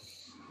exciting.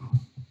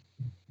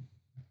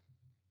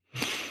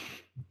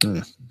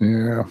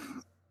 Yeah.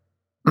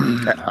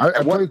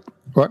 What?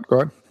 Go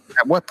ahead.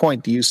 At what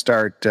point do you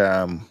start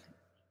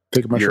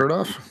taking my shirt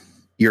off?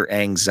 Your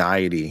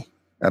anxiety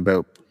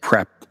about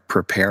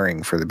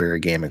preparing for the Barrie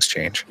Game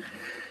Exchange,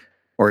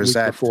 or is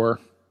that before?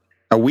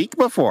 A week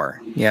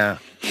before? Yeah.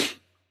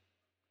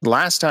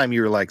 Last time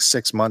you were like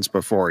 6 months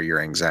before your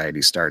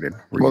anxiety started.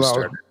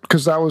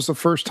 Because that was the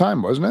first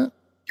time, wasn't it?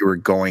 You were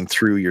going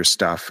through your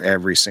stuff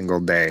every single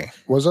day.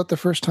 Was that the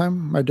first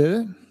time I did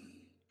it?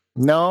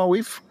 No,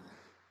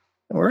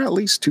 we're at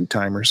least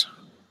 2-timers.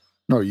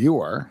 No,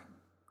 you are.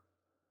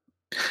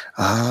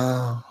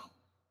 I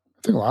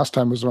think last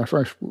time was my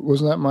first.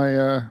 Wasn't that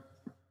my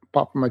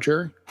popping my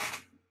cherry?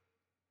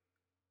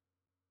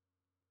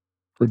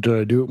 Or did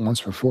I do it once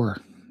before?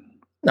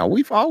 No,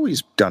 we've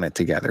always done it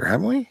together,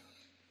 haven't we?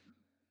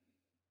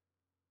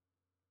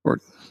 Or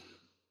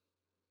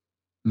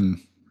I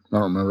don't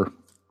remember.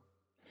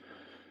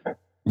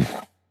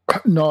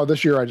 No,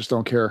 this year I just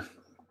don't care.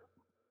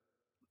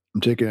 I'm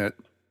taking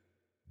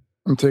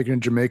it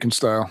Jamaican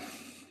style.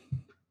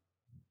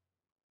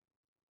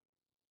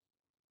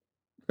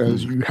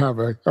 As you have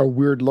a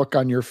weird look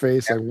on your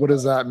face. Like, what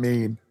does that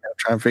mean? I'm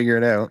trying to figure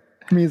it out.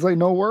 It means like,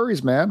 no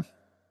worries, man.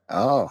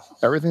 Oh.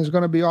 Everything's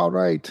going to be all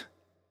right.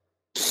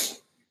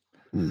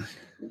 Now,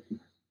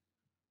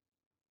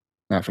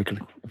 if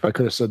I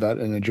could have said that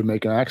in a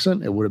Jamaican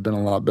accent, it would have been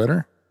a lot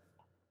better.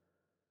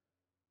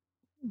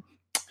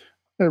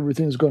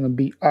 Everything's going to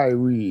be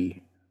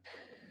Irie.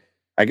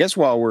 I guess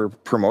while we're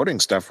promoting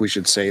stuff, we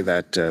should say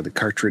that the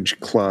Cartridge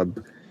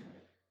Club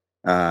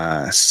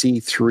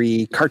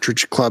C3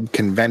 Cartridge Club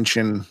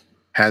convention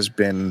has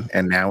been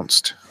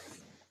announced.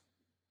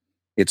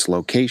 Its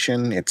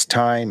location, its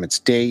time, its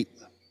date.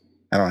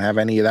 I don't have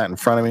any of that in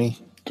front of me.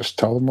 Just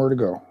tell them where to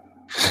go.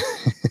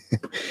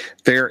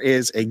 There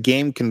is a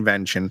game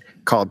convention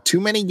called Too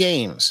Many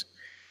Games.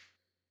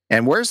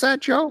 And where's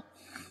that, Joe?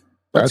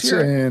 That's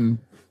in...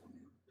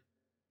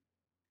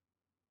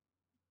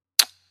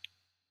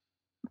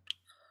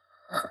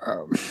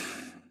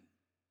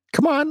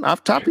 Come on,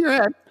 off the top of your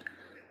head.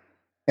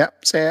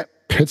 Yep, say it.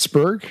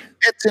 Pittsburgh?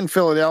 It's in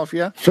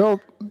Philadelphia.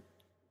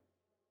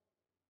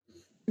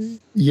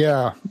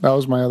 Yeah, that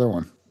was my other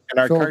one. And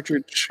our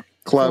Cartridge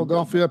Club...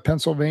 Philadelphia,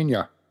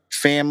 Pennsylvania.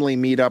 Family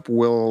meetup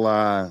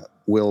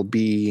will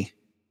be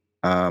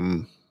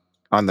on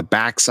the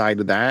backside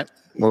of that.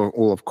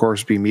 We'll of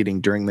course be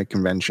meeting during the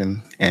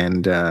convention,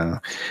 and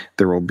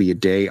there will be a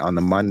day on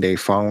the Monday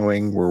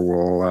following where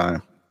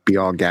we'll be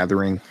all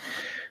gathering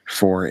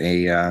for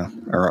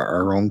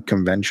our own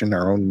convention,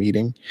 our own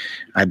meeting.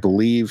 I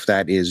believe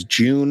that is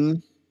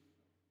June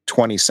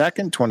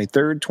 22nd,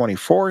 23rd,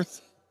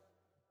 24th.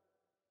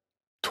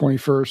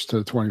 21st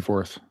to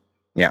 24th.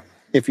 Yeah,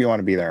 if you want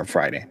to be there on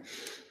Friday.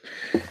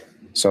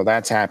 So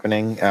that's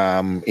happening.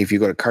 If you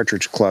go to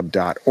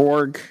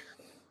cartridgeclub.org,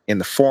 in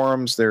the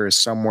forums, there is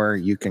somewhere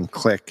you can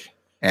click,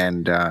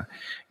 and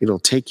it'll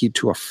take you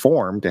to a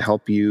form to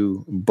help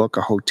you book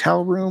a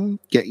hotel room,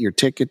 get your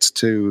tickets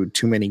to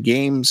Too Many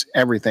Games.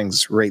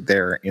 Everything's right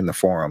there in the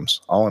forums,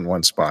 all in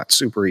one spot.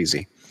 Super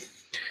easy.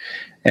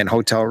 And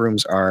hotel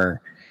rooms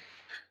are,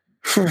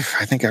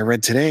 I think I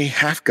read today,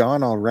 half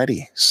gone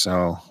already.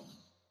 So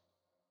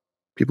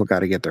people got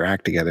to get their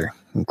act together,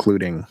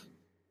 including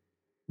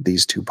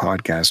these two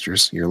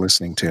podcasters you're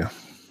listening to.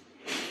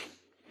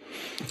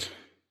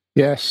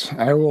 Yes,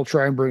 I will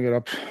try and bring it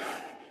up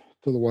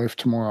to the wife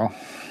tomorrow.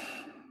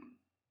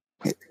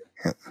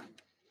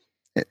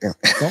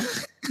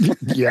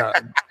 Yeah,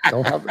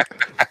 don't have it.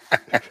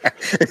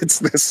 It's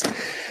this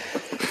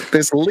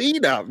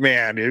lead up,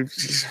 man.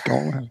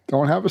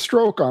 Don't have a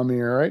stroke on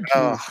me, all right?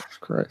 Oh,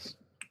 Christ,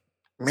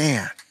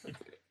 man!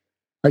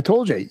 I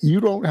told you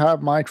don't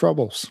have my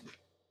troubles.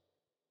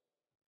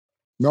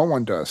 No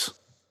one does.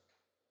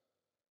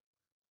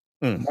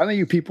 None of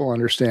you people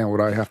understand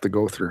what I have to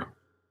go through.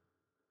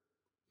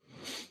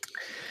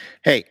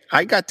 Hey,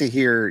 I got to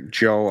hear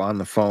Joe on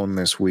the phone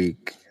this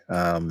week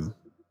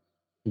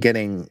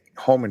getting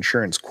home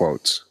insurance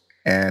quotes.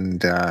 And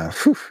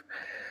the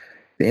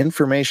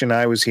information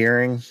I was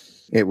hearing,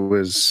 it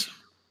was,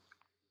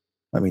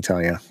 let me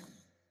tell you,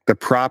 the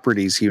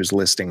properties he was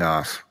listing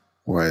off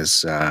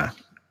was the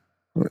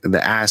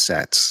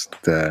assets,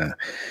 the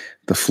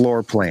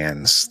floor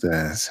plans,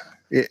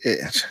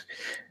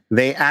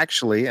 they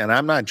actually, and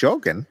I'm not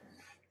joking,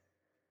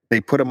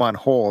 they put them on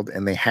hold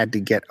and they had to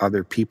get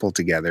other people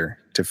together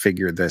to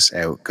figure this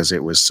out because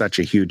it was such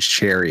a huge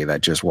cherry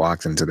that just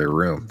walked into their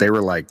room. They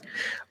were like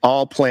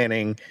all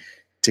planning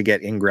to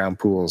get in-ground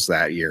pools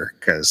that year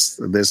because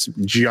this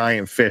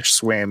giant fish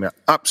swam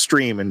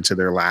upstream into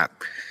their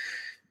lap.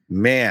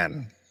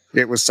 Man,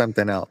 it was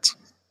something else.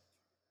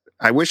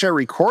 I wish I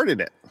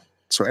recorded it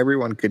so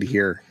everyone could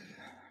hear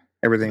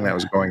everything that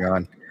was going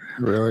on.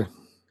 Really?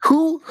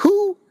 Who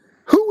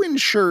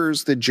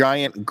insures the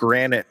giant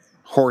granite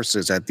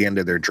horses at the end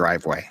of their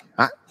driveway?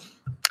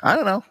 I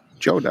don't know.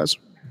 Joe does.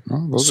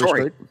 Well, those are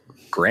straight.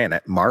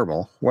 Granite,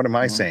 marble. What am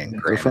I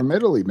saying? They're from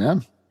Italy,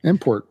 man.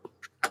 Import.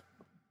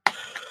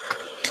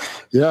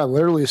 Yeah, I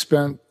literally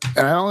spent,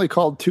 and I only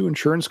called 2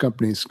 insurance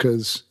companies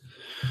because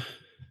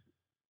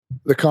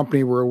the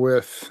company we're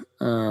with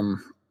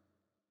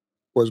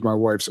was my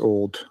wife's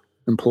old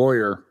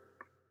employer.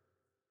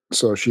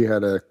 So she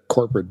had a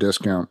corporate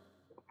discount.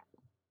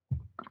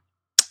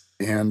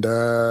 And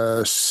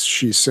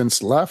she's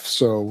since left,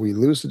 so we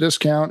lose the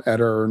discount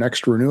at our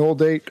next renewal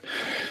date.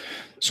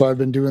 So I've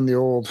been doing the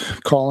old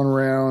calling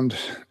around,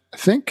 I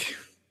think,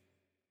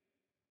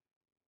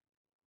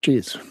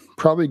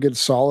 probably a good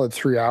solid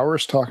 3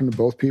 hours talking to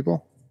both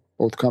people,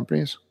 both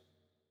companies.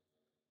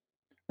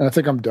 And I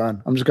think I'm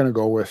done. I'm just going to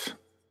go with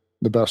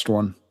the best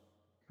one.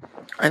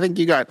 I think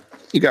you got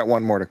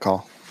one more to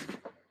call.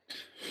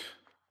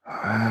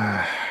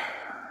 I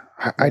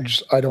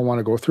don't want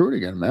to go through it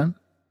again, man.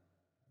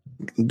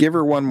 Give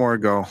her one more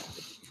go.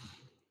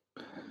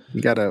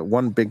 You got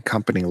one big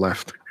company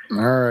left. All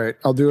right.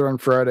 I'll do it on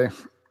Friday.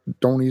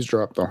 Don't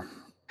eavesdrop, though.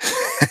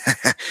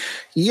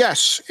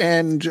 Yes.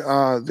 And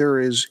there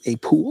is a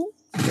pool.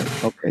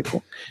 Yep. Okay,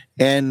 cool.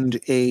 And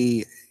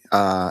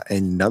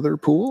another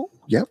pool.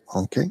 Yep.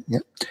 Okay.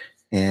 Yep.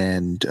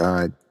 And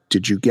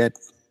did you get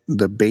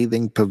the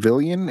bathing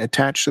pavilion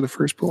attached to the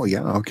first pool?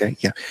 Yeah. Okay.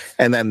 Yeah.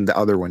 And then the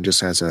other one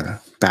just has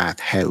a bath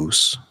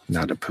house,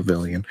 not a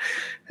pavilion.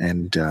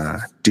 And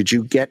did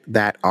you get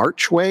that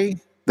archway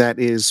that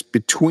is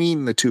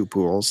between the 2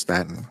 pools?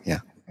 Yeah.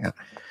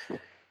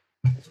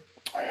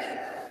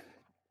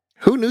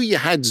 Who knew you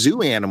had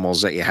zoo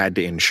animals that you had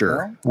to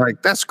insure?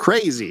 Like, that's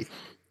crazy.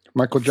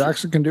 Michael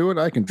Jackson can do it.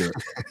 I can do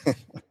it.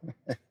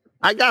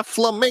 I got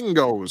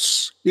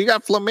flamingos. You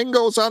got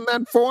flamingos on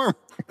that form?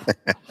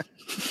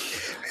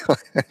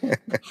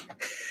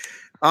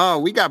 Oh,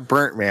 we got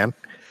burnt, man.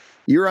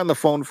 You were on the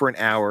phone for an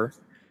hour.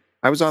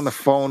 I was on the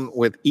phone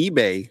with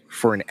eBay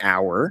for an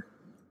hour.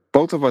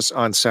 Both of us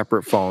on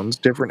separate phones,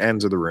 different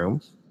ends of the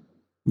room.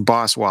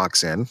 Boss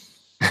walks in.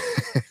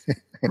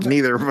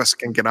 Neither of us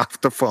can get off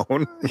the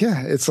phone.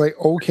 Yeah, it's like,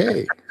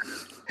 okay.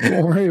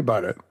 Don't worry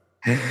about it.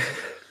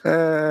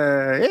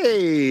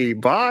 Hey,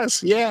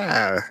 boss.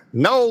 Yeah.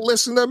 No,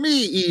 listen to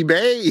me,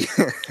 eBay.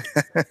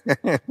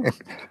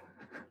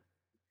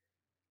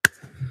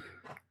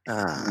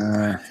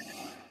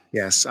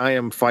 Yes, I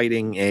am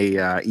fighting a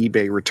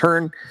eBay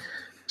return.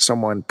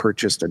 Someone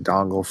purchased a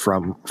dongle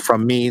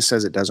from me,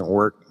 says it doesn't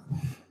work.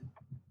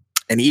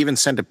 And he even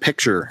sent a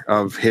picture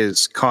of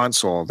his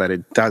console that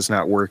it does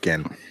not work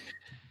in.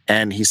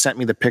 And he sent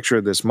me the picture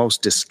of this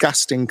most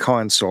disgusting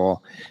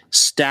console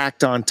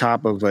stacked on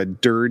top of a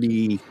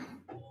dirty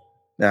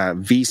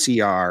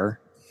VCR,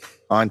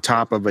 on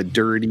top of a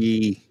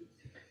dirty,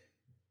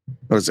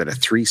 what was it, a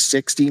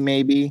 360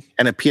 maybe?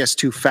 And a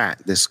PS2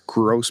 Fat, this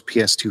gross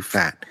PS2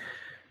 Fat.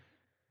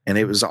 And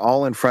it was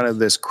all in front of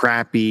this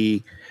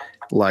crappy,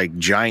 like,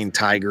 giant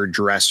tiger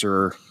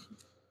dresser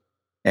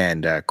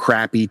and a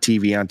crappy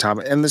TV on top.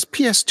 And this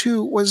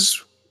PS2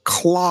 was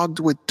clogged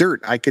with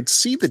dirt. I could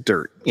see the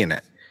dirt in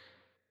it.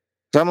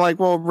 So I'm like,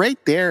 well, right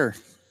there,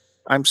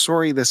 I'm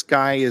sorry this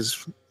guy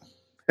is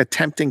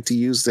attempting to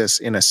use this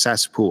in a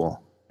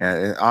cesspool.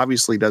 It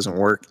obviously doesn't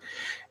work.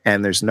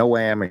 And there's no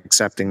way I'm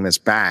accepting this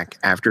back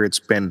after it's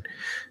been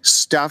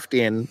stuffed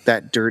in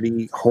that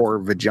dirty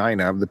whore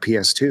vagina of the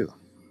PS2.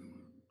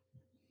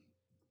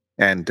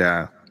 And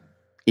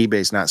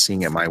eBay's not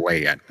seeing it my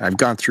way yet. I've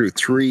gone through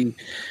 3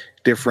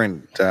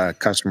 different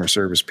customer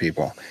service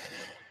people.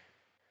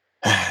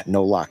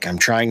 No luck. I'm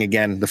trying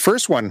again. The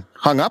first one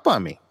hung up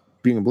on me.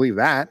 If you can believe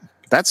that.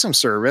 That's some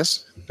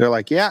service. They're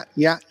like, yeah.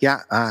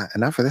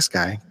 Enough of this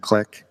guy.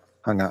 Click.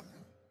 Hung up.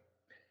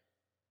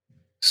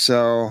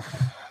 So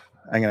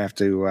I'm gonna have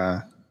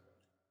to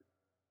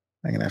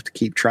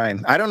keep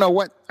trying. I don't know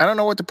what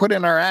to put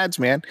in our ads,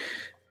 man.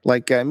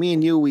 Like me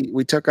and you,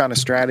 we took on a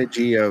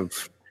strategy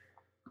of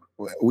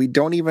we're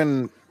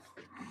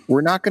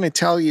not going to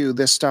tell you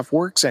this stuff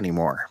works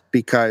anymore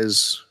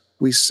because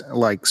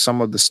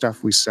some of the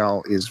stuff we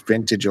sell is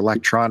vintage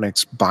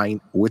electronics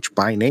which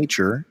by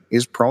nature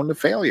is prone to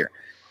failure.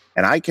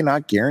 And I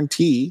cannot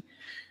guarantee,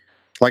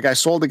 like I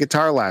sold a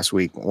guitar last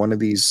week, one of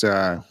these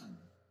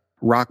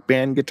Rock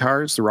Band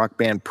guitars, the Rock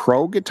Band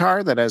Pro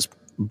guitar that has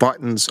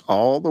buttons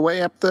all the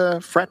way up the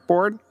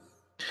fretboard.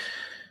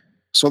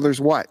 So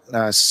there's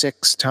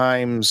 6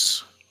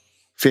 times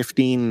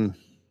 15,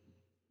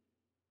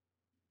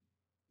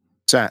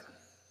 what's that,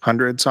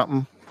 100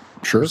 something?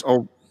 Sure.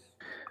 So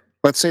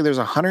let's say there's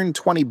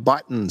 120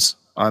 buttons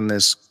on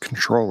this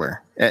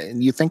controller.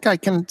 You think I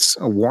can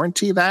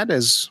warranty that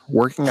as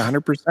working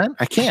 100%?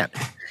 I can't.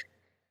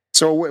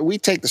 So we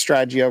take the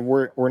strategy of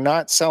we're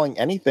not selling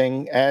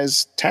anything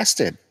as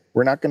tested.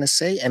 We're not going to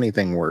say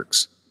anything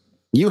works.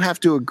 You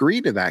have to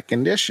agree to that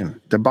condition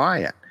to buy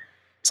it.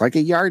 It's like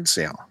a yard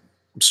sale.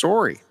 I'm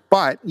sorry,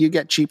 but you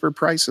get cheaper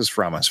prices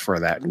from us for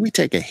that. We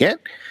take a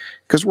hit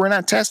because we're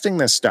not testing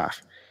this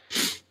stuff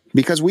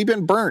because we've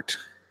been burnt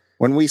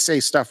when we say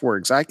stuff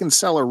works. I can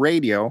sell a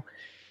radio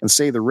and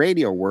say the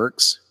radio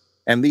works,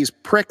 and these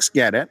pricks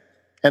get it,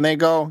 and they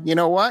go, you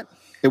know what?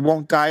 It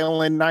won't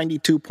dial in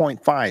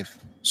 92.5,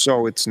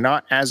 so it's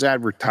not as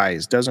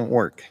advertised, doesn't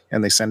work,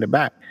 and they send it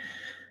back.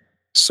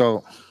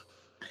 So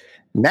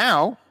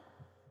now,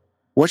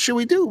 what should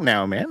we do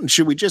now, man?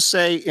 Should we just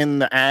say in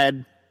the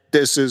ad,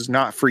 this is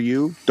not for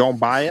you, don't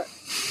buy it?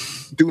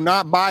 Do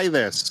not buy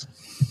this.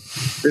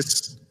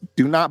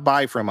 Do not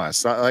buy from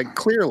us. Like,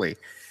 clearly,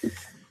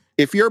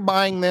 if you're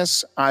buying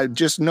this, I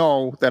just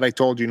know that I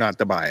told you not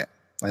to buy it.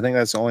 I think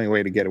that's the only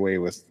way to get away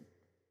with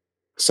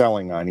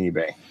selling on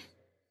eBay.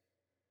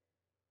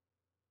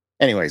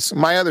 Anyways,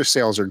 my other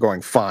sales are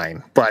going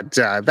fine, but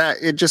that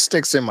it just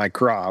sticks in my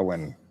craw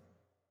when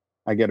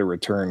I get a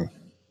return.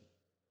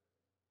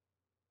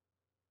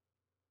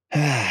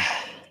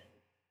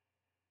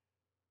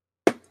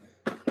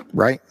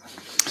 Right?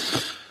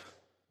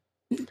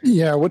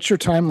 Yeah, what's your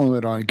time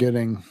limit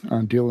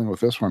on dealing with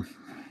this one?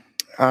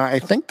 I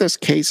think this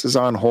case is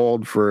on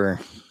hold for,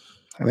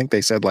 I think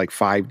they said like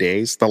 5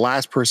 days. The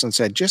last person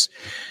said, just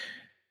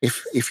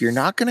if you're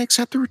not going to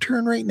accept the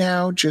return right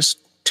now, just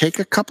take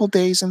a couple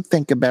days and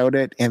think about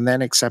it and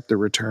then accept the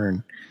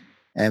return.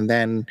 And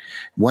then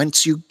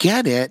once you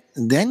get it,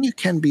 then you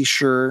can be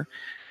sure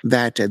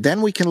that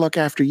then we can look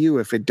after you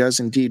if it does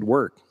indeed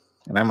work.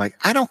 And I'm like,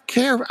 I don't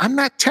care. I'm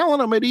not telling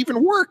them it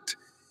even worked.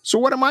 So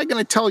what am I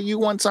going to tell you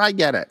once I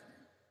get it?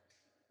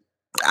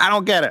 I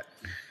don't get it.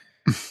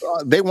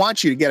 They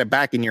want you to get it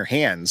back in your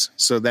hands.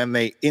 So then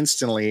they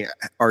instantly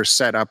are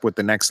set up with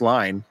the next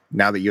line.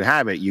 Now that you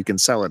have it, you can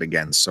sell it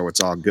again. So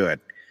it's all good.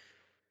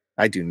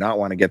 I do not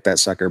want to get that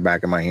sucker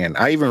back in my hand.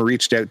 I even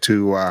reached out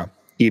to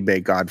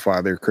eBay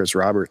godfather Chris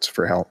Roberts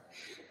for help,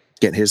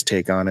 get his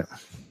take on it.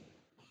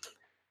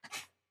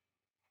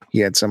 He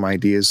had some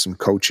ideas, some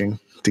coaching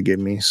to give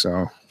me.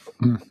 So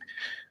I'm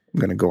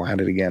going to go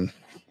at it again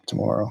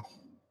tomorrow.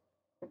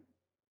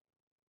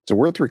 Is it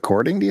worth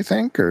recording, do you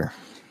think? Or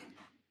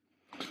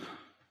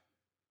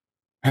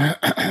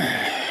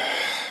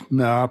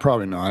no,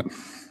 probably not.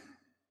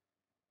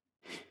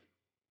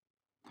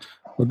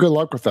 Well, good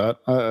luck with that.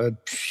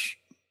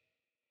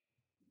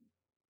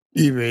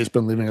 eBay's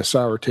been leaving a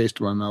sour taste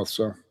in my mouth,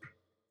 so I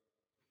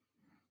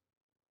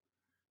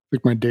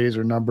think my days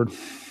are numbered.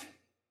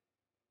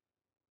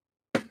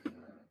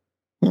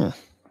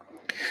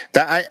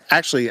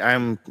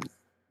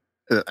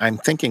 I'm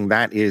thinking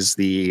that is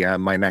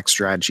my next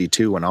strategy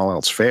too when all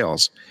else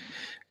fails,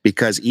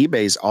 because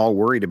eBay's all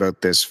worried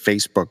about this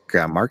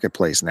Facebook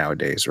marketplace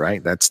nowadays,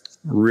 right? That's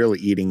really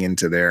eating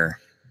into their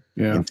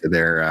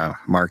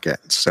market.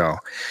 So,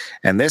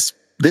 and this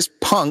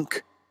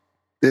punk,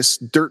 this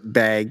dirt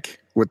bag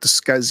with the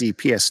scuzzy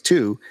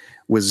PS2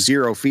 with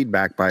zero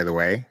feedback, by the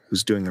way,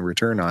 who's doing the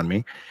return on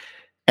me,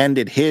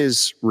 ended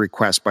his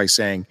request by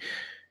saying,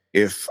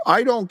 if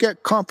I don't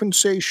get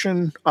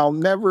compensation, I'll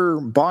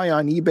never buy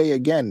on eBay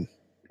again.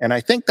 And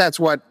I think that's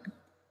what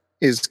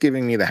is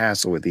giving me the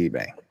hassle with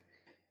eBay,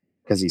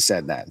 because he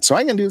said that. So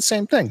I'm going to do the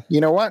same thing.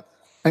 You know what?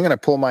 I'm going to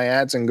pull my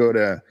ads and go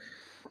to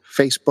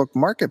Facebook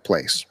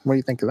Marketplace. What do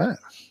you think of that?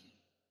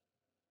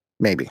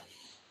 Maybe.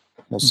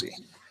 We'll see.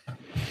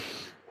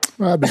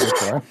 Well, that'd be good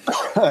try.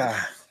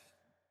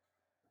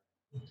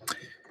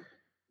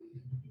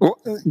 Well,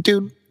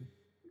 dude,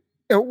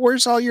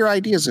 where's all your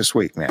ideas this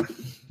week, man?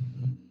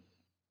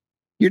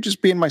 You're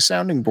just being my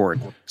sounding board.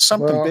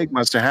 Something big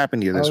must have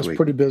happened to you this week. I was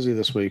pretty busy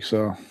this week,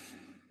 so.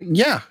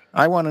 Yeah,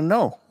 I want to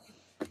know.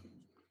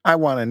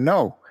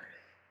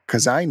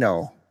 Because I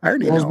know. I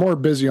already know. I was more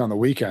busy on the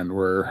weekend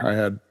where I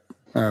had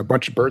a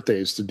bunch of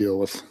birthdays to deal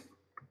with.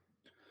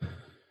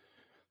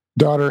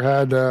 Daughter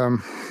had,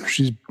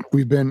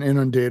 we've been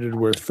inundated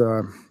with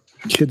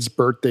kids'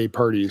 birthday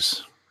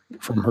parties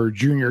from her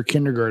junior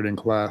kindergarten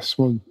class.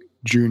 Well,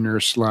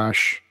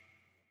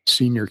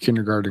 junior/senior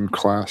kindergarten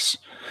class.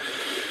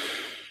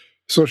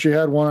 So she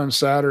had one on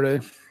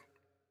Saturday.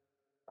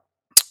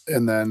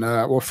 And then,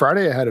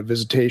 Friday I had a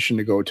visitation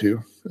to go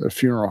to, a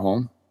funeral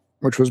home,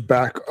 which was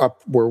back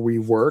up where we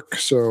work.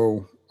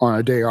 So on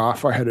a day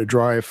off, I had to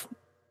drive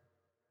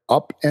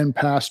up and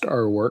past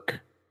our work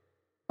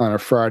on a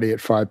Friday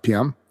at 5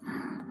 p.m.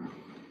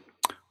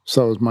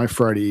 So that was my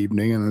Friday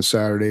evening. And then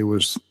Saturday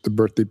was the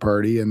birthday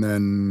party. And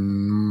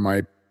then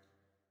my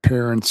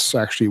parents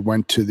actually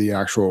went to the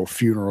actual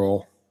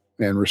funeral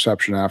and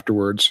reception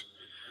afterwards.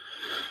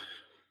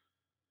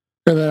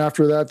 And then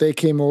after that, they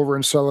came over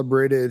and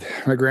celebrated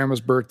my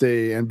grandma's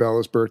birthday and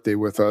Bella's birthday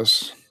with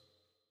us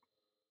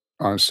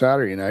on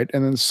Saturday night.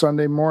 And then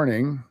Sunday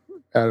morning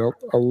at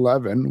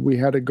 11, we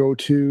had to go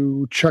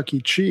to Chuck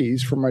E.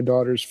 Cheese for my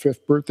daughter's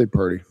 5th birthday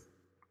party.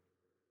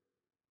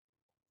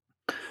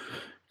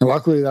 And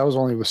luckily, that was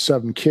only with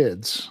 7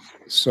 kids.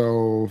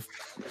 So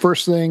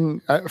first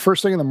thing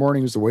in the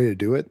morning is the way to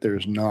do it.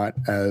 There's not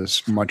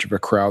as much of a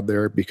crowd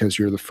there because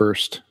you're the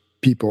first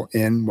people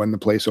in when the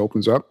place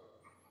opens up.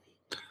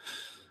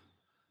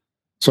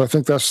 So I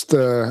think that's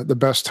the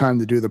best time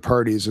to do the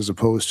parties, as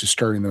opposed to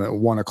starting them at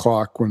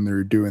 1:00 when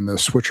they're doing the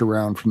switch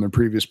around from the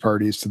previous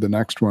parties to the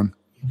next one.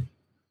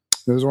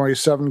 There's only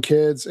 7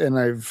 kids, and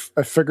I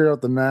figured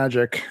out the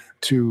magic.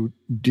 to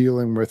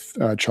dealing with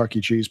Chuck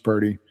E. Cheese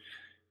party.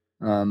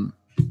 Don't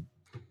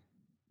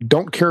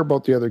care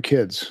about the other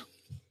kids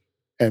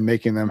and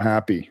making them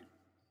happy.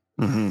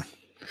 Mm-hmm.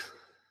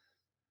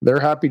 They're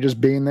happy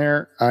just being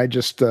there. My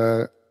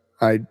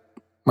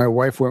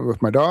wife went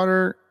with my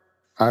daughter.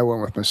 I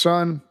went with my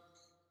son,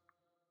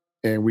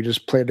 and we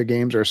just played the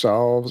games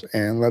ourselves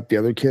and let the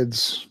other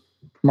kids,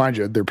 mind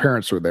you, their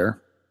parents were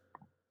there.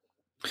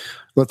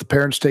 Let the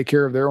parents take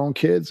care of their own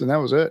kids, and that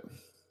was it.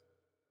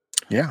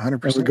 Yeah,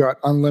 100%. And we got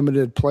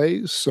unlimited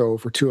plays, so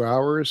for 2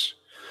 hours,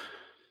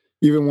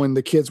 even when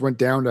the kids went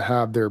down to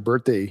have their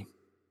birthday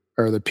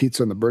or the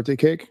pizza and the birthday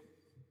cake,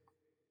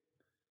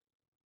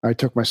 I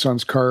took my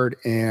son's card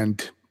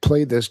and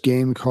played this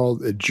game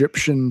called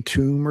Egyptian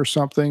Tomb or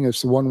something.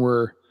 It's the one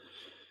where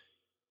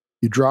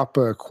you drop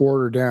a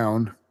quarter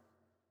down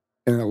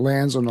and it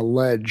lands on a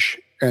ledge,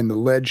 and the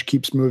ledge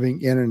keeps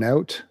moving in and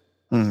out.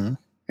 Mm-hmm.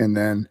 And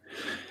then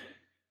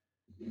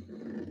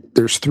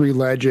there's 3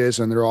 ledges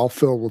and they're all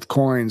filled with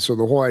coins. So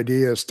the whole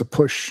idea is to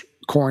push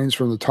coins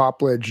from the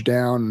top ledge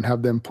down and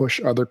have them push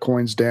other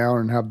coins down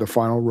and have the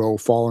final row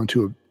fall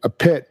into a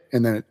pit.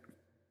 And then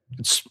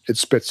it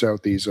spits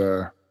out these,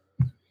 the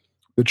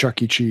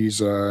Chuck E.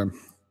 Cheese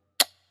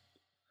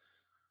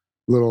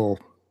little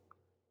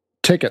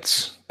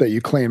tickets that you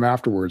claim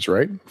afterwards,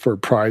 right? For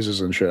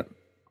prizes and shit.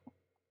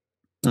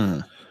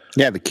 Mm.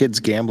 Yeah, the kids'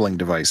 gambling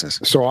devices.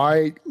 So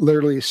I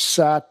literally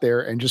sat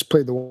there and just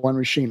played the one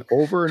machine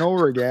over and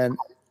over again.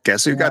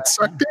 Guess who got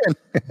sucked in?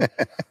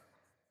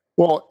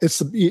 Well, it's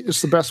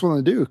the best one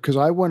to do because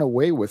I went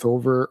away with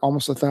over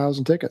almost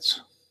 1,000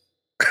 tickets.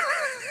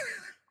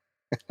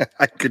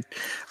 I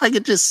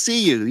could just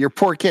see you. Your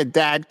poor kid,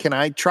 Dad. Can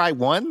I try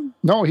one?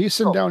 No, he's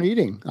sitting down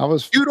eating.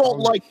 You don't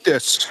like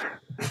this.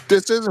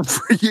 This isn't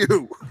for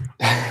you.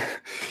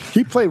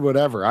 He played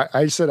whatever.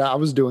 I said I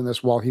was doing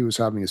this while he was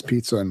having his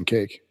pizza and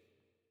cake.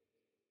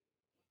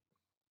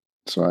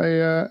 So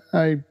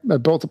I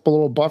built up a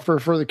little buffer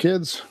for the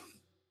kids,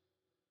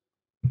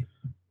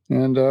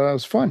 and it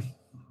was fun.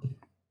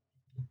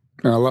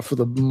 And I left with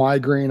a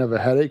migraine of a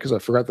headache because I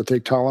forgot to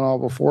take Tylenol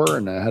before,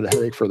 and I had a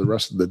headache for the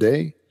rest of the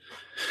day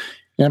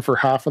and for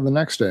half of the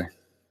next day.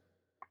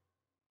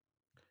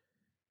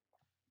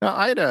 Now,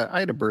 I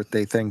had a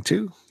birthday thing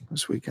too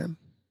this weekend.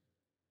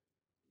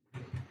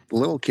 The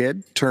little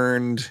kid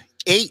turned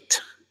 8.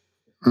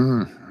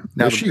 Now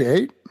is she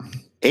 8?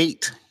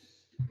 8.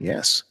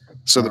 Yes.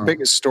 So the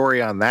biggest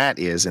story on that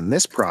is in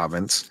this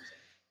province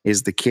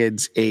is the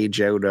kids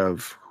age out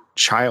of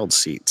child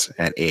seats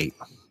at 8.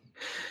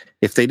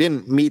 If they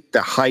didn't meet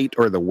the height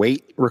or the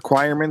weight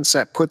requirements,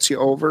 that puts you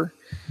over.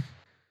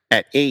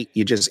 At 8,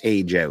 you just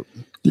age out.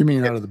 You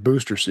mean out of the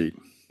booster seat?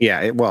 Yeah.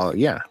 It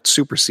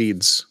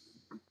supersedes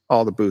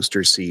all the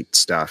booster seat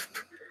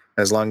stuff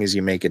as long as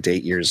you make it to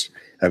 8 years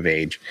of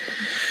age.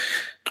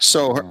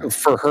 So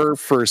for her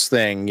first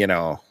thing,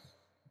 I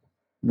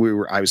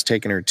was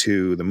taking her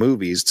to the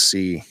movies to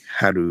see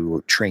How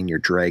to Train Your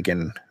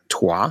Dragon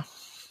 2. I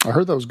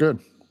heard that was good.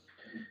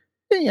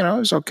 Yeah, it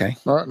was okay.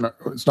 No,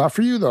 it's not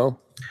for you though.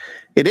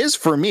 It is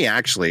for me,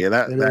 actually.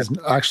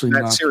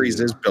 That series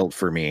is built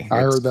for me.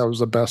 I heard that was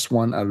the best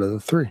one out of the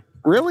 3.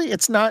 Really?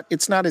 It's not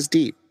as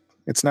deep.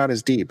 It's not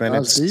as deep. And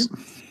it's deep?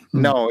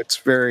 No, it's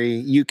very,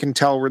 you can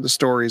tell where the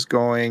story's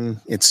going.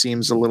 It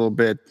seems a little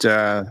bit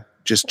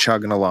just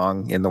chugging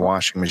along in the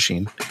washing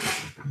machine.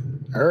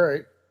 All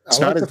right.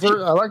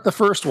 I like the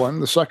first one.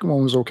 The second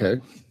one was okay.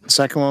 The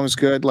second one was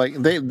good. Like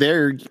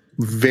they're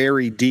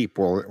very deep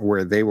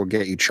where they will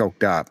get you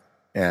choked up.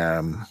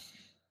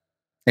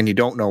 And you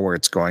don't know where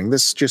it's going.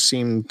 This just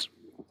seemed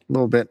a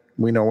little bit,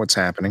 we know what's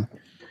happening.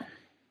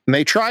 And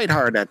they tried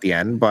hard at the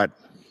end, but,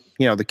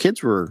 the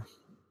kids were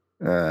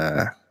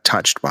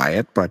touched by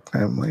it. But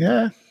I'm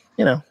like,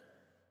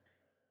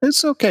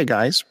 it's okay,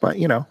 guys. But,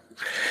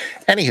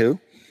 anywho,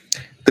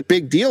 the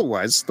big deal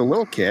was the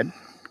little kid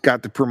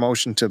got the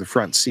promotion to the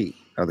front seat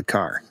of the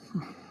car.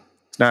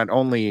 Not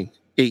only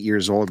 8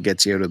 years old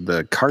gets you out of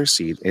the car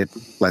seat, it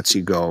lets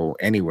you go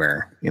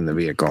anywhere in the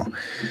vehicle.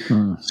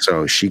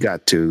 So she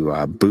got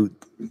to boot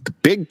the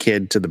big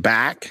kid to the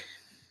back,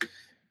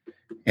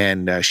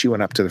 and she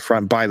went up to the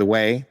front. By the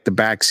way, the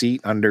back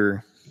seat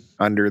under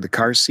the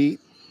car seat,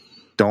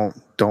 don't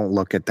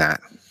look at that.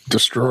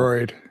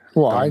 Destroyed.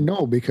 Well, I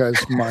know because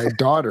my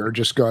daughter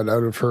just got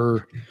out of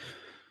her,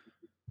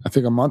 I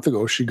think a month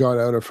ago, she got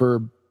out of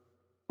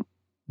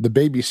the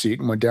baby seat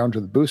and went down to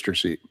the booster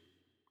seat.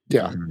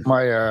 Yeah,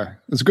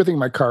 it's a good thing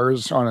my car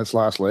is on its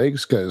last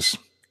legs because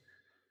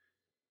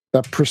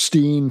that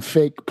pristine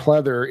fake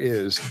pleather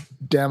is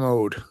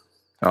demoed.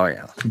 Oh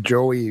yeah,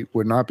 Joey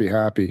would not be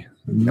happy.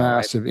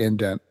 Massive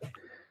indent.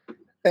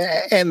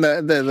 And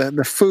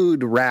the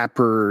food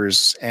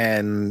wrappers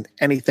and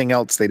anything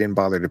else they didn't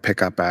bother to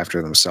pick up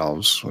after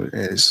themselves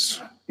it's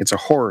a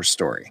horror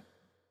story.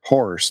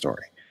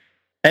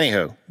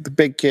 Anywho, the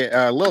big kid,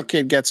 little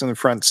kid gets in the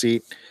front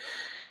seat.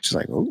 She's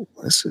like, "Oh,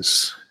 this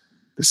is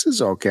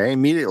okay."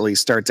 Immediately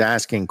starts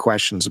asking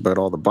questions about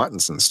all the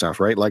buttons and stuff,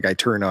 right? Like I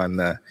turn on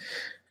the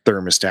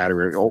thermostat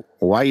or, "Oh,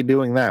 why are you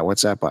doing that?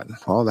 What's that button?"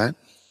 All that.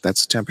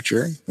 That's the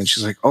temperature. And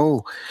she's like,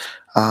 oh,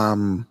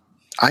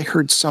 I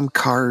heard some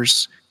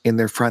cars in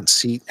their front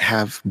seat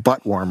have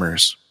butt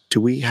warmers.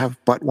 Do we have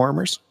butt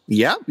warmers?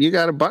 Yeah, you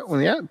got a butt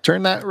one. Yeah,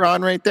 turn that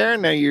on right there.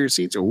 Now your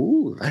seats.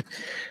 Ooh,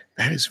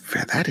 that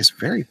is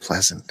very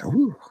pleasant.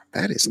 Ooh,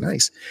 that is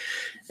nice.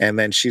 And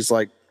then she's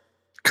like,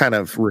 kind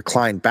of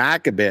reclined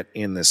back a bit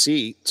in the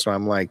seat. So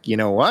I'm like, you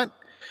know what?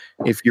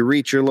 If you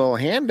reach your little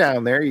hand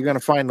down there, you're going to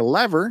find a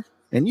lever,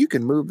 and you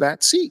can move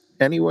that seat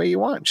any way you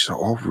want. She's like,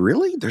 oh,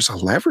 really? There's a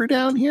lever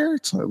down here?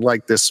 It's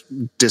like this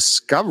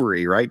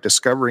discovery, right?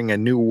 Discovering a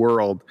new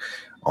world.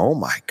 Oh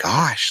my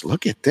gosh,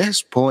 look at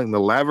this. Pulling the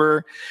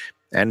lever,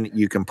 and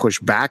you can push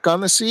back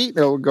on the seat.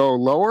 It'll go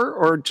lower,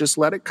 or just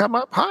let it come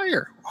up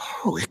higher.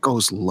 Oh, it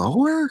goes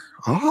lower?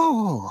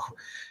 Oh,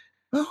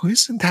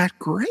 isn't that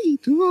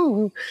great?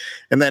 Ooh.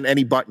 And then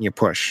any button you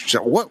push.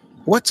 So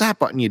what's that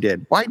button you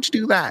did? Why'd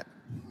you do that?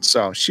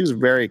 So she was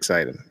very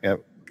excited. Yeah,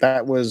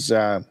 that was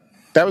her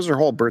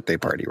whole birthday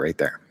party right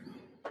there.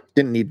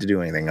 Didn't need to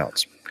do anything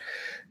else.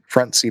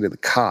 Front seat of the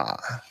car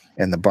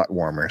and the butt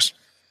warmers.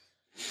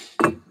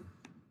 And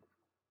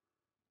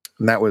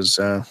that was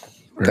it.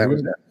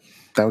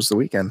 That was the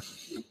weekend.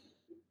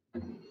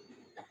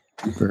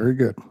 Very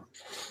good.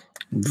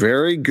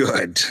 Very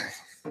good.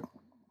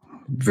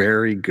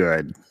 Very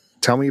good.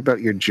 Tell me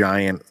about your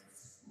giant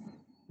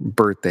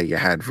birthday you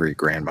had for your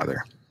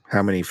grandmother.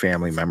 How many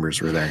family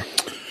members were there?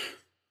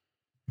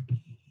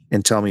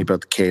 And tell me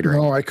about the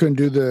catering. No, I couldn't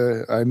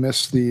do I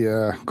missed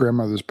the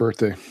grandmother's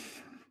birthday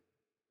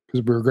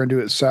because we were going to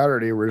do it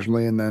Saturday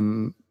originally, and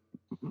then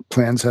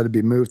plans had to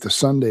be moved to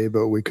Sunday,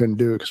 but we couldn't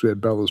do it because we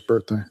had Bella's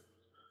birthday.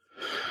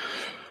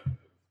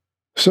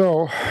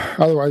 So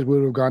otherwise we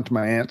would have gone to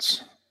my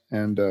aunt's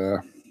and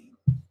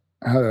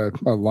had a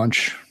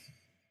lunch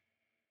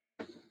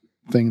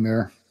thing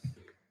there.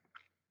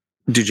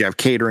 Did you have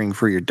catering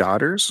for your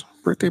daughter's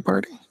birthday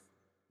party?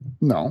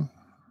 No.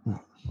 What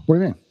do you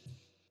mean?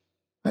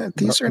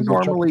 These are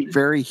normally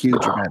very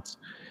huge events.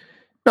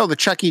 No, the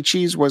Chuck E.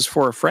 Cheese was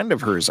for a friend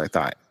of hers, I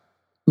thought.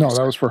 No,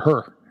 that was for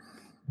her.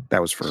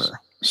 That was for her.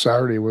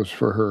 Saturday was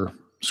for her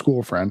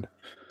school friend.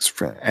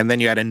 And then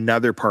you had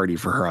another party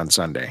for her on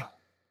Sunday.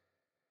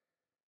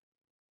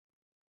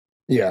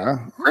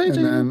 Yeah.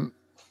 And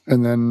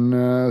then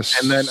another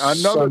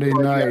Sunday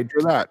night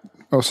after that.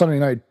 Oh, Sunday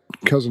night,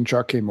 cousin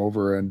Chuck came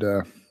over, and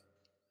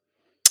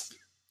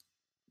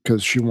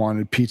because she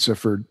wanted pizza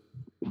for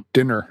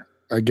dinner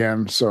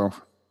again, so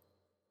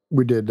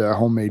we did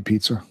homemade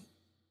pizza.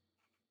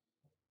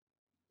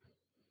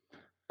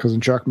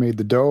 Cousin Chuck made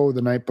the dough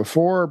the night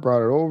before,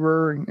 brought it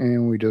over,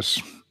 and we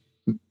just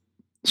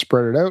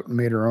spread it out and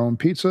made our own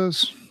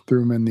pizzas, threw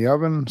them in the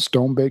oven,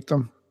 stone baked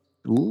them.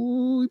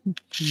 Ooh,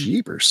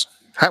 jeepers.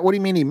 What do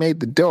you mean he made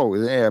the dough?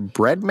 A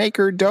bread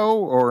maker dough,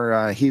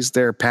 or he's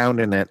there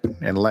pounding it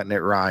and letting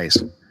it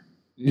rise?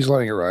 He's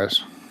letting it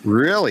rise.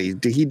 Really?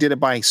 He did it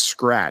by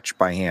scratch,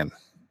 by hand,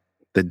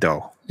 the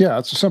dough? Yeah,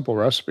 it's a simple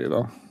recipe,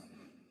 though.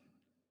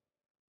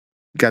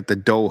 Got the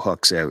dough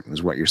hooks out,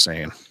 is what you're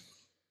saying.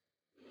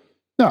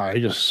 No, he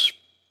just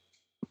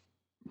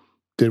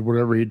did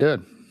whatever he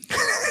did.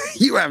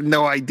 You have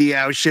no idea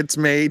how shit's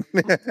made.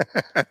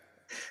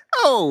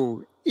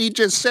 Oh, he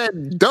just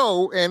said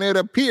dough and it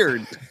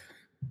appeared.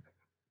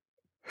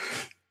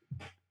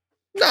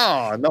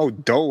 No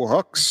dough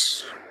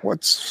hooks.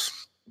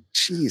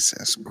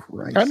 Jesus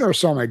Christ. I never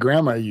saw my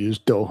grandma use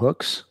dough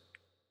hooks.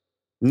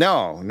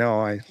 No,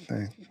 I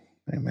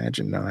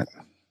imagine not.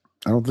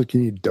 I don't think you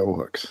need dough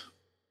hooks.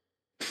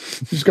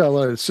 You just got to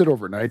let it sit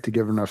overnight to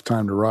give it enough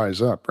time to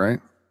rise up, right?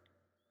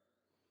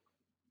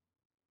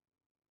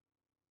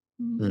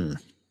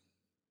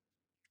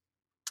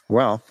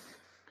 Well,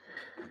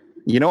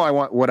 you know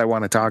what I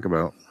want to talk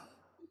about.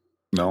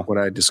 No. What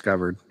I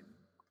discovered.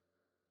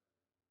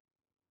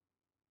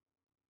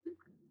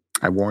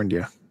 I warned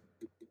you.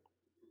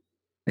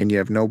 And you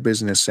have no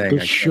business saying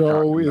the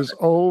show is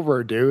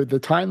over, dude. The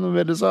time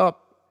limit is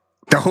up.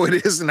 No,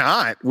 it is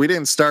not. We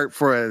didn't start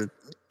for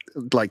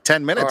like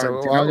 10 minutes. Right,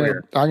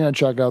 well, I'm going to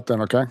check out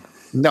then, okay?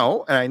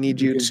 No, and I need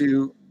you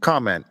to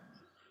comment.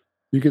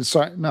 You can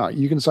sign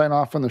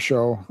off on the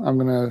show. I'm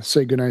going to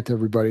say goodnight to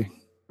everybody.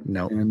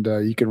 No. And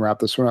you can wrap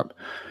this one up.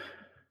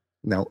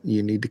 No,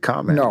 you need to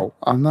comment. No,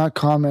 I'm not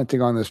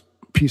commenting on this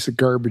piece of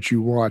garbage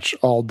you watch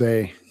all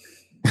day.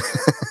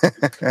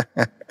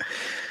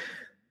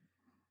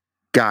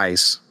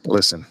 Guys,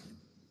 listen.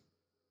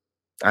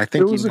 I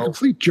think it was a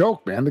complete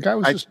joke, man. The guy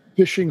was just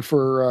fishing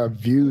for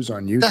views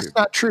on YouTube. That's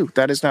not true.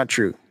 That is not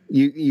true.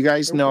 You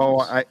guys know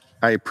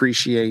I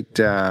appreciate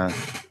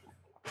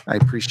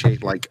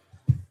like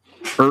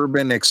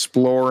urban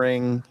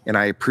exploring, and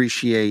I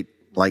appreciate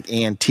like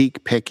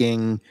antique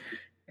picking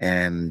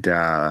and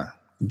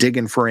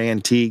digging for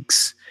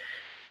antiques.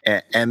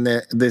 And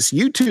this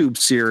YouTube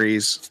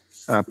series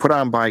put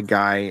on by a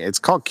guy, it's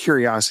called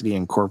Curiosity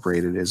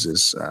Incorporated, is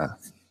his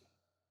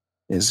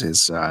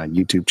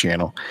YouTube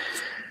channel.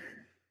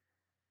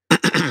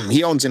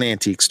 He owns an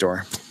antique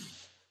store.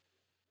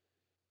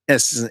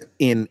 It's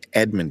in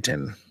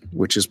Edmonton,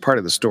 which is part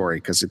of the story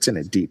because it's in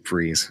a deep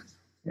freeze.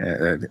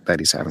 that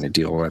he's having to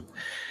deal with.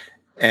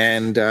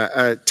 And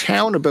a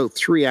town about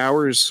 3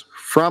 hours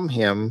from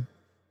him,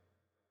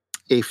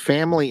 a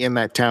family in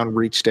that town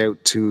reached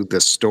out to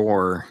the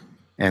store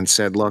and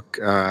said, look,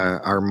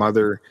 our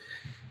mother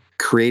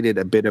created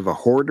a bit of a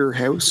hoarder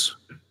house.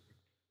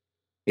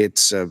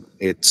 It's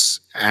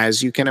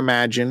as you can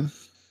imagine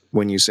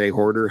when you say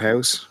hoarder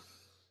house,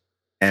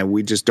 and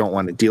we just don't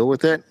want to deal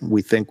with it.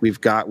 We think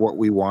we've got what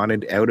we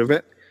wanted out of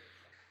it.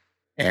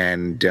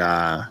 And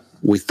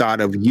we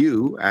thought of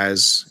you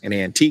as an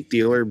antique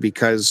dealer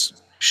because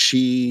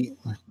she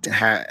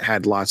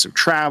had lots of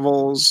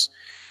travels.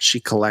 She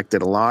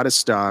collected a lot of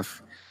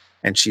stuff.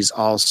 And she's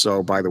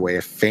also, by the way,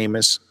 a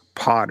famous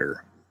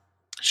potter.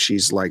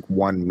 She's like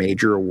won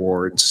major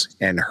awards,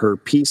 and her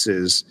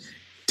pieces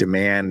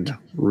demand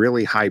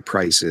really high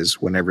prices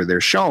whenever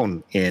they're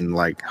shown in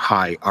like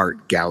high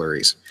art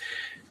galleries.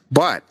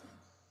 But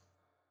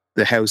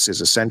the house is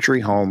a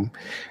century home,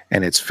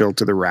 and it's filled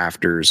to the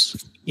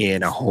rafters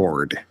in a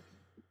hoard.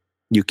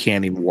 You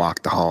can't even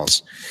walk the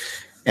halls.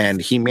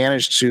 And he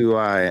managed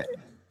to,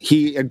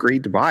 he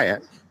agreed to buy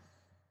it.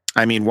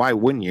 I mean, why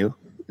wouldn't you?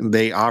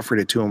 They offered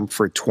it to him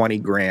for 20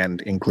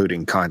 grand,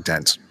 including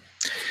contents.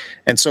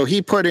 And so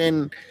he put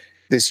in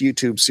this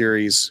YouTube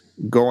series,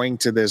 going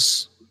to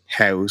this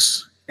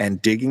house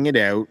and digging it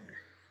out,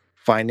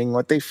 finding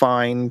what they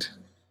find.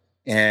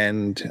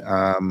 And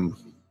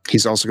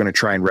he's also going to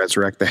try and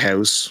resurrect the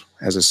house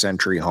as a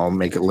century home,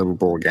 make it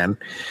livable again.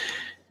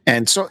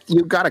 And so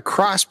you've got a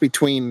cross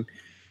between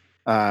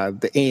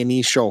the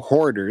A&E show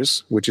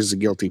Hoarders, which is a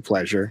guilty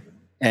pleasure,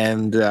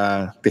 and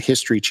the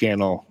History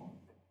Channel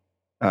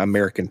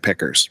American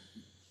Pickers.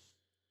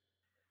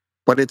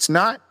 But it's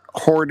not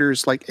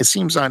Hoarders like it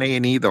seems on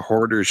A&E. The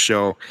Hoarders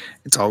show,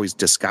 it's always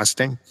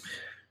disgusting.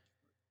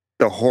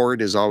 The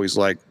hoard is always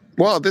like,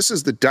 well, this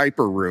is the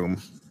diaper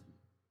room,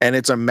 and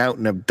it's a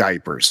mountain of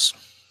diapers.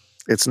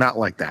 It's not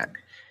like that.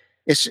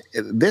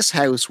 This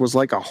house was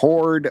like a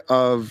hoard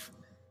of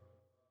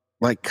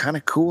like kind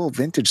of cool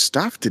vintage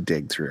stuff to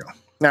dig through.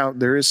 Now,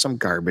 there is some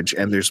garbage,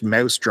 and there's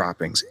mouse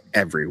droppings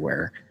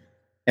everywhere,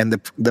 and the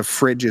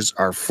fridges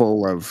are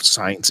full of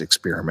science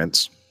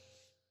experiments.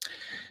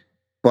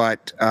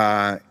 But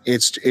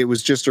it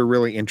was just a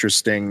really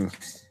interesting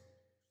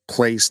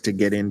place to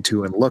get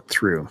into and look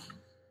through.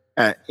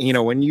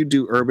 When you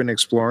do urban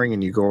exploring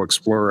and you go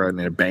explore an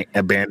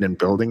abandoned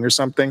building or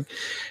something,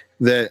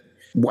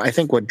 I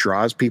think what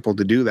draws people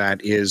to do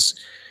that is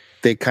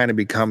they kind of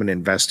become an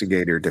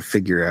investigator to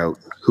figure out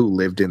who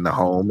lived in the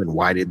home and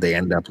why did they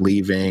end up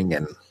leaving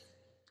and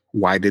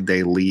why did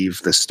they leave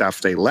the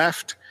stuff they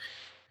left.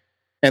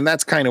 And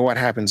that's kind of what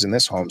happens in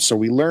this home. So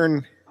we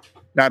learn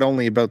not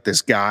only about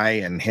this guy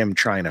and him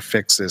trying to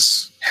fix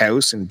this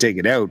house and dig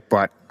it out,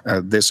 but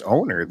this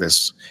owner,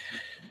 this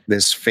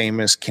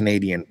famous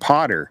Canadian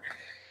potter.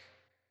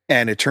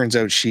 And it turns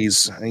out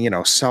she's,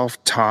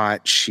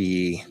 self-taught.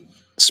 She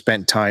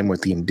spent time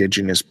with the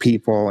indigenous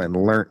people and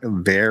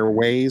learned their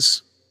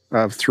ways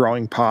of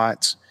throwing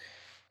pots.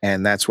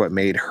 And that's what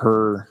made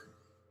her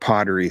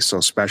pottery so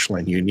special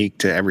and unique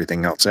to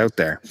everything else out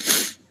there.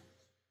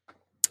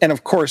 And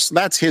of course,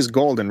 that's his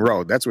golden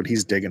road. That's what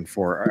he's digging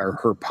for, are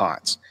her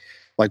pots.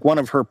 Like one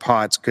of her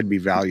pots could be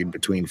valued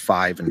between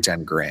 5 and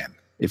 10 grand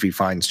if he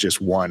finds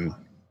just one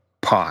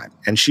pot.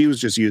 And she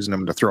was just using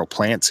them to throw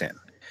plants in.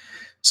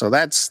 So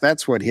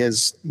that's what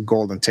his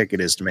golden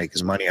ticket is, to make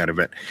his money out of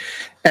it.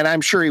 And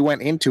I'm sure he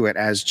went into it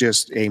as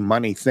just a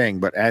money thing.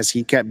 But as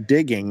he kept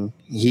digging,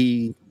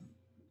 he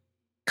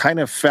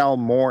kind of fell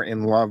more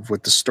in love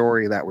with the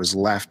story that was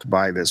left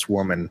by this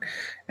woman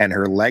and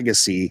her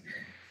legacy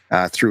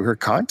through her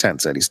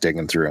contents that he's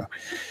digging through.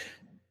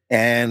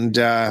 And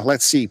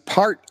let's see,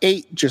 part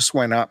 8 just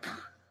went up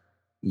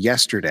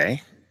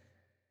yesterday.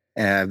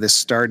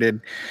 This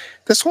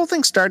whole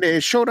thing started,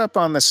 it showed up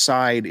on the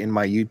side in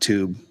my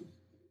YouTube,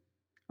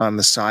 on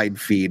the side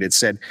feed. It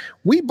said,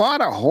 "We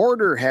bought a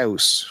hoarder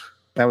house."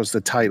 That was the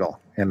title.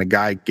 And the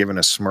guy giving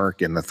a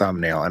smirk in the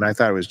thumbnail. And I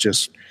thought it was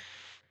just,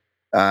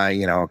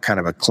 kind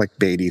of a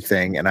clickbaity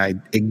thing. And I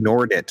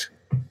ignored it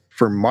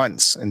for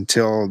months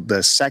until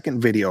the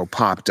second video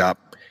popped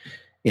up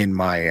in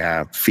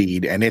my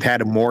feed, and it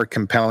had a more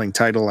compelling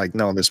title, like,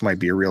 no, this might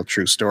be a real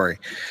true story.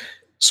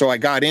 So I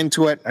got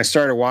into it, I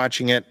started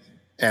watching it,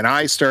 and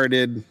I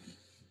started,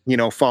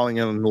 falling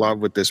in love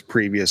with this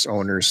previous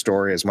owner's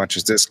story as much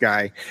as this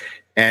guy.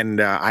 And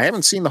I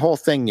haven't seen the whole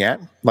thing yet.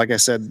 Like I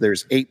said,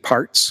 there's 8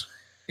 parts,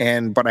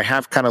 but I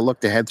have kind of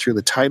looked ahead through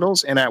the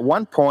titles. And at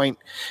one point,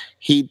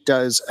 he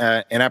does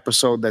an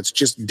episode that's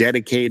just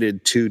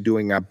dedicated to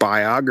doing a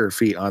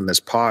biography on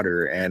this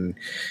potter. And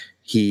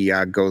he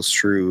goes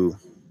through,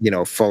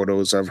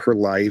 photos of her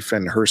life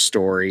and her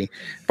story.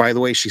 By the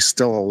way, she's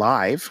still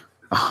alive,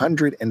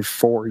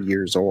 104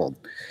 years old,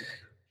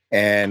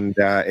 and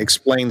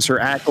explains her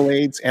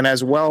accolades. And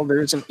as well,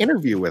 there's an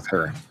interview with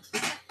her.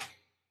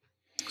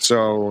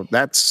 So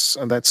that's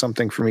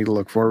something for me to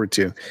look forward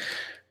to.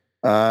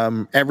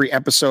 Every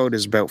episode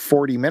is about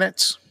 40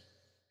 minutes.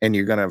 And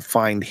you're going to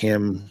find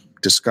him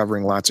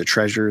discovering lots of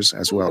treasures,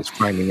 as well as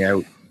finding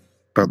out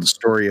about the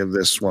story of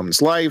this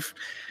woman's life.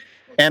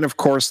 And of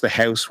course, the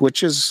house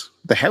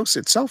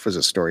itself is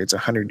a story. It's a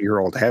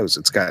 100-year-old house.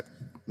 It's got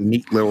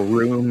neat little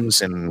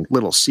rooms and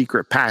little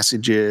secret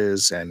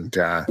passages and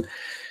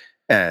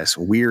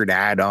some weird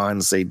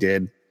add-ons they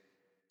did.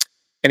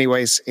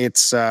 Anyways,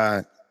 it's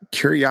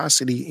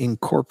Curiosity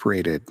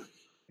Incorporated,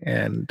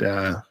 and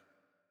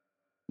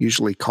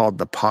usually called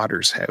the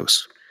Potter's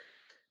House.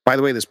 By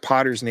the way, this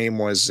Potter's name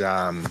was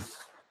I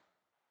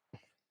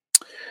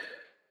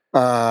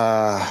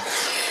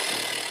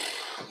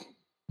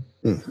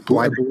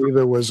believe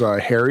it was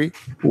Harry.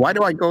 Why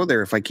do I go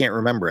there if I can't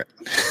remember it?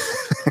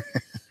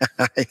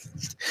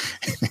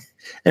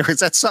 Anyways,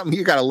 that's something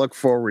you got to look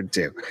forward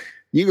to.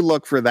 You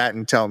look for that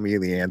and tell me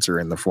the answer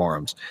in the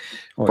forums.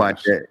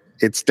 But yes.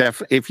 It's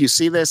definitely, if you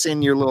see this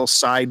in your little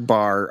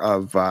sidebar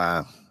of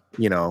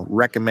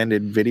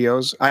recommended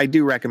videos, I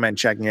do recommend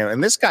checking out.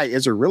 And this guy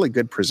is a really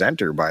good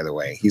presenter, by the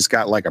way. He's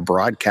got like a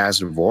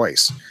broadcast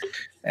voice,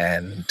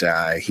 and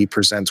he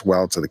presents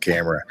well to the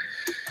camera.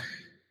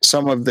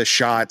 Some of the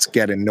shots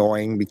get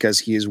annoying because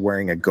he is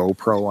wearing a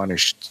GoPro on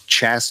his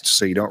chest,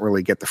 so you don't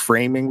really get the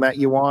framing that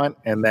you want.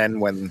 And then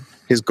when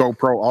his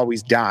GoPro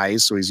always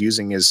dies, so he's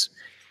using his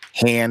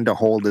hand to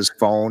hold his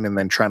phone and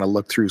then trying to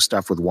look through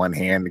stuff with one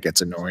hand, it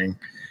gets annoying.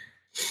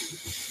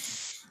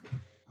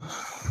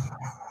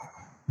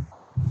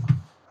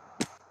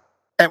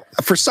 And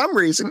for some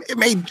reason, it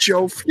made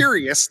Joe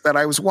furious that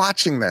I was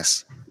watching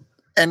this.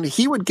 And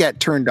he would get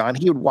turned on.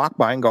 He would walk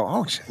by and go,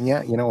 oh,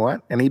 yeah, you know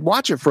what? And he'd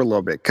watch it for a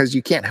little bit because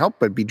you can't help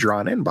but be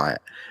drawn in by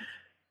it.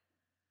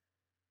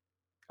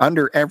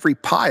 Under every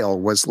pile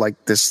was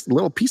like this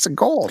little piece of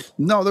gold.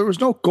 No, there was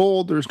no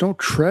gold. There was no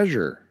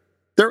treasure.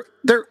 There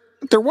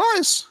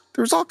was.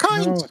 There was all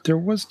kinds. No, there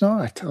was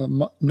not.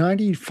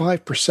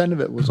 95%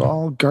 of it was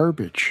all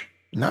garbage.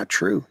 Not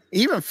true.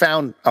 He even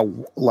found a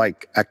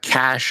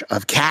cache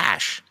of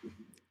cash.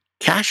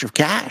 Cache of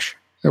cash.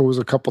 It was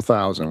a couple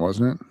thousand,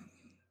 wasn't it?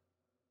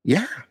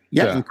 Yeah.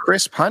 And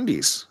crisp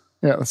hundies.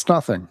 Yeah, that's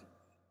nothing.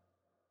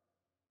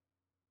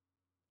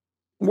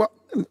 Well,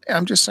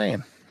 I'm just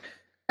saying.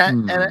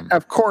 And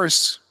of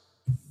course,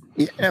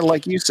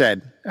 like you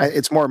said,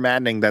 it's more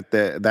maddening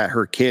that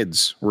her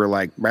kids were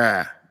like,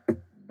 I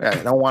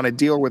don't want to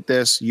deal with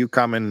this. You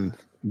come and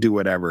do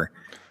whatever.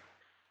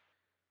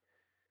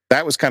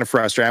 That was kind of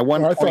frustrating.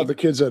 I thought the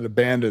kids had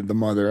abandoned the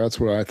mother. That's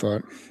what I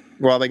thought.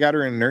 Well, they got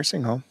her in a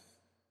nursing home.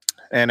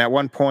 And at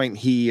one point,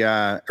 he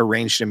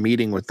arranged a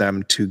meeting with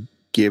them to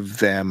give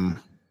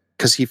them,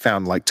 because he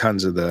found like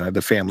tons of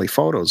the family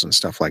photos and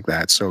stuff like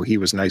that. So he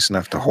was nice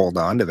enough to hold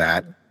on to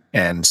that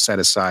and set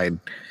aside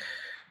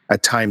a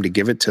time to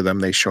give it to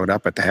them. They showed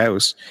up at the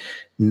house,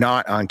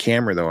 not on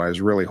camera though. I was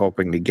really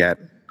hoping to get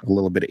a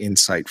little bit of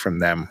insight from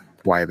them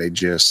why they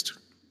just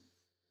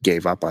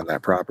gave up on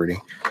that property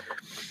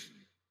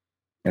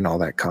and all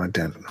that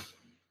content.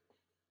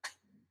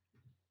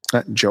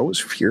 Joe was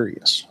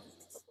furious.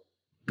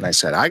 And I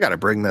said, I got to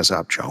bring this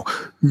up, Joe.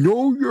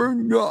 No, you're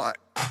not.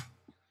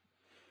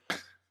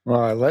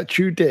 Well, I let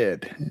you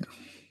did.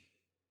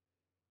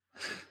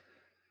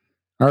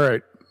 All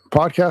right.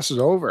 Podcast is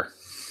over.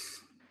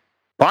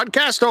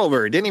 Podcast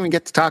over. Didn't even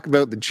get to talk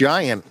about the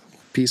giant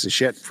piece of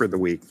shit for the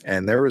week.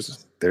 And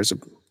there's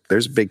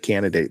a big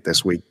candidate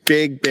this week.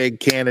 Big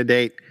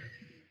candidate.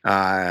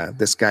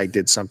 This guy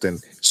did something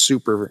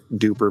super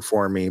duper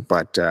for me,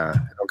 but I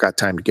don't got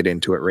time to get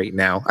into it right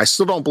now. I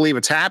still don't believe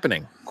it's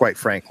happening, quite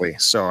frankly.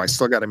 So I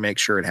still got to make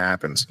sure it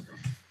happens.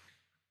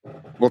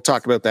 We'll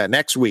talk about that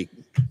next week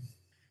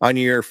on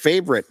your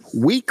favorite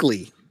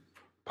weekly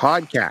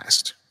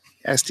podcast.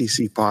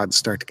 STC Pod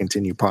Start to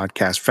Continue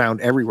podcast, found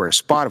everywhere: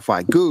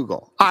 Spotify,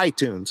 Google,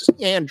 iTunes,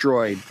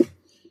 Android,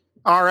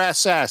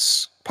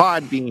 RSS,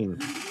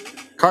 Podbean,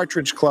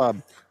 Cartridge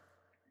Club,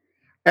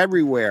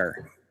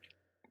 everywhere.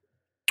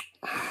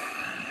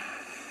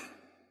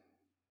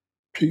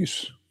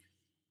 Peace.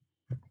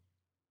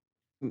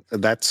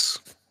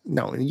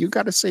 No, you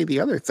got to say the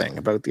other thing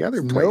about the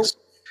other place.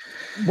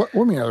 Nope.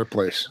 What mean other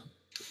place?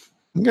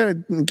 You got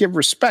to give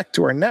respect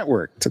to our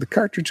network, to the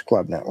Cartridge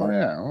Club network. Oh,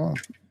 yeah. Well,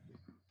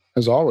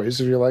 as always,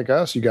 if you're like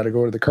us, you got to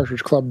go to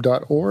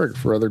thecartridgeclub.org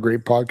for other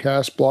great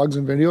podcasts, blogs,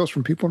 and videos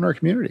from people in our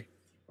community.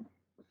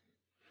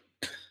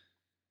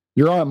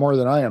 You're on it more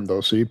than I am,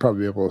 though, so you'd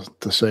probably be able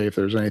to say if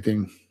there's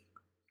anything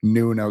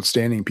new and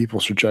outstanding people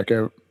should check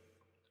out.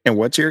 And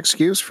what's your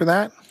excuse for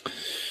that?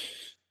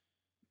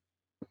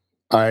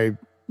 I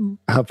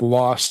have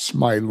lost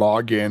my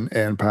login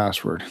and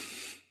password.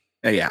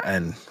 Yeah,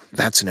 and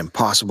that's an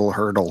impossible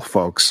hurdle,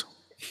 folks.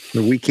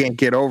 We can't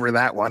get over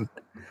that one.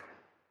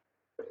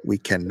 We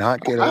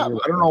cannot get over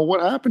it. I don't know what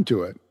happened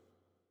to it.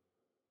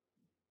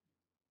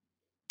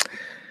 I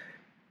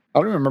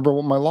don't even remember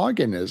what my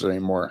login is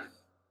anymore.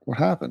 What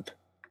happened?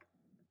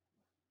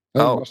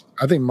 I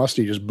think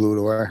Musty just blew it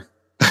away.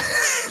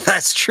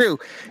 That's true.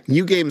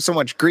 You gave him so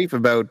much grief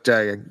about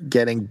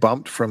getting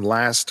bumped from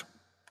last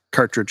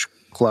Cartridge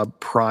Club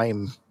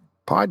Prime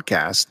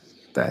podcast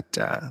that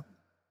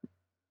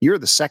you're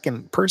the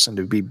second person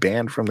to be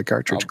banned from the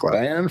Cartridge Club.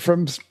 Banned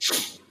from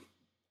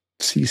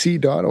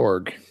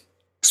cc.org.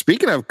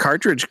 Speaking of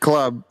Cartridge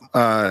Club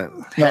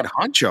head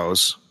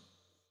honchos,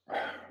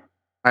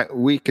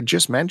 we could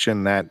just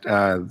mention that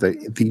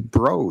the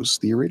bros,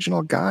 the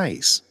original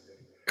guys,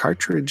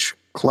 Cartridge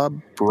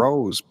Club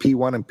Bros,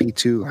 P1 and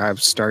P2,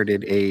 have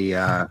started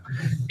a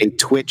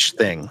Twitch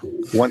thing.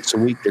 Once a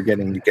week, they're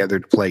getting together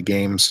to play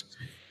games,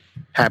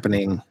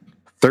 happening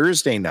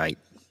Thursday night.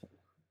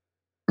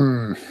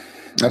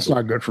 That's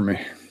not good for me.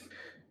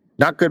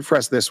 Not good for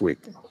us this week.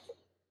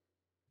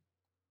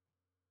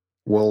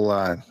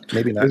 We'll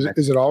maybe not.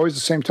 Is it always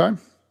the same time?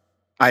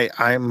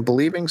 I'm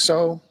believing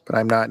so, but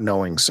I'm not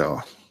knowing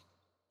so.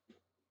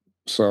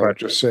 So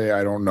just say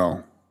I don't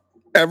know.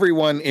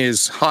 Everyone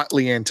is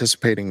hotly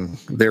anticipating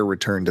their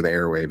return to the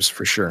airwaves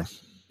for sure.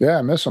 Yeah,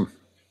 I miss them.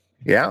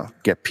 Yeah,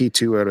 get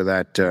P2 out of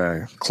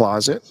that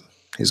closet,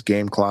 his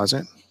game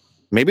closet.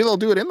 Maybe they'll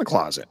do it in the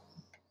closet.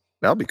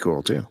 That'll be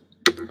cool too.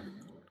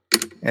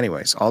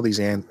 Anyways, all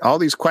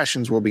these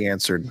questions will be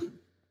answered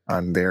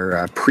on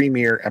their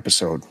premiere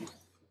episode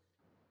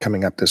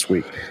coming up this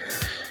week.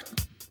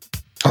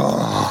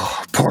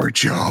 Oh, poor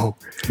Joe.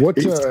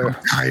 He's so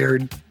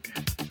tired.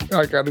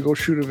 I got to go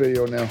shoot a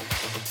video now.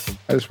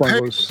 I just want to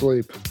go to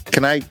sleep.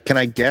 Can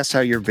I guess how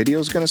your video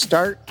is going to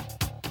start?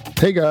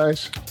 Hey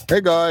guys.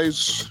 Hey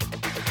guys.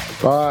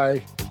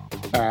 Bye.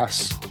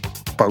 Ass.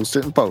 Post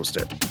it and post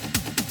it.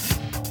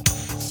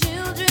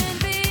 Children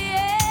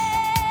behave.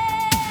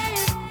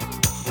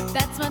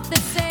 That's what they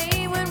say.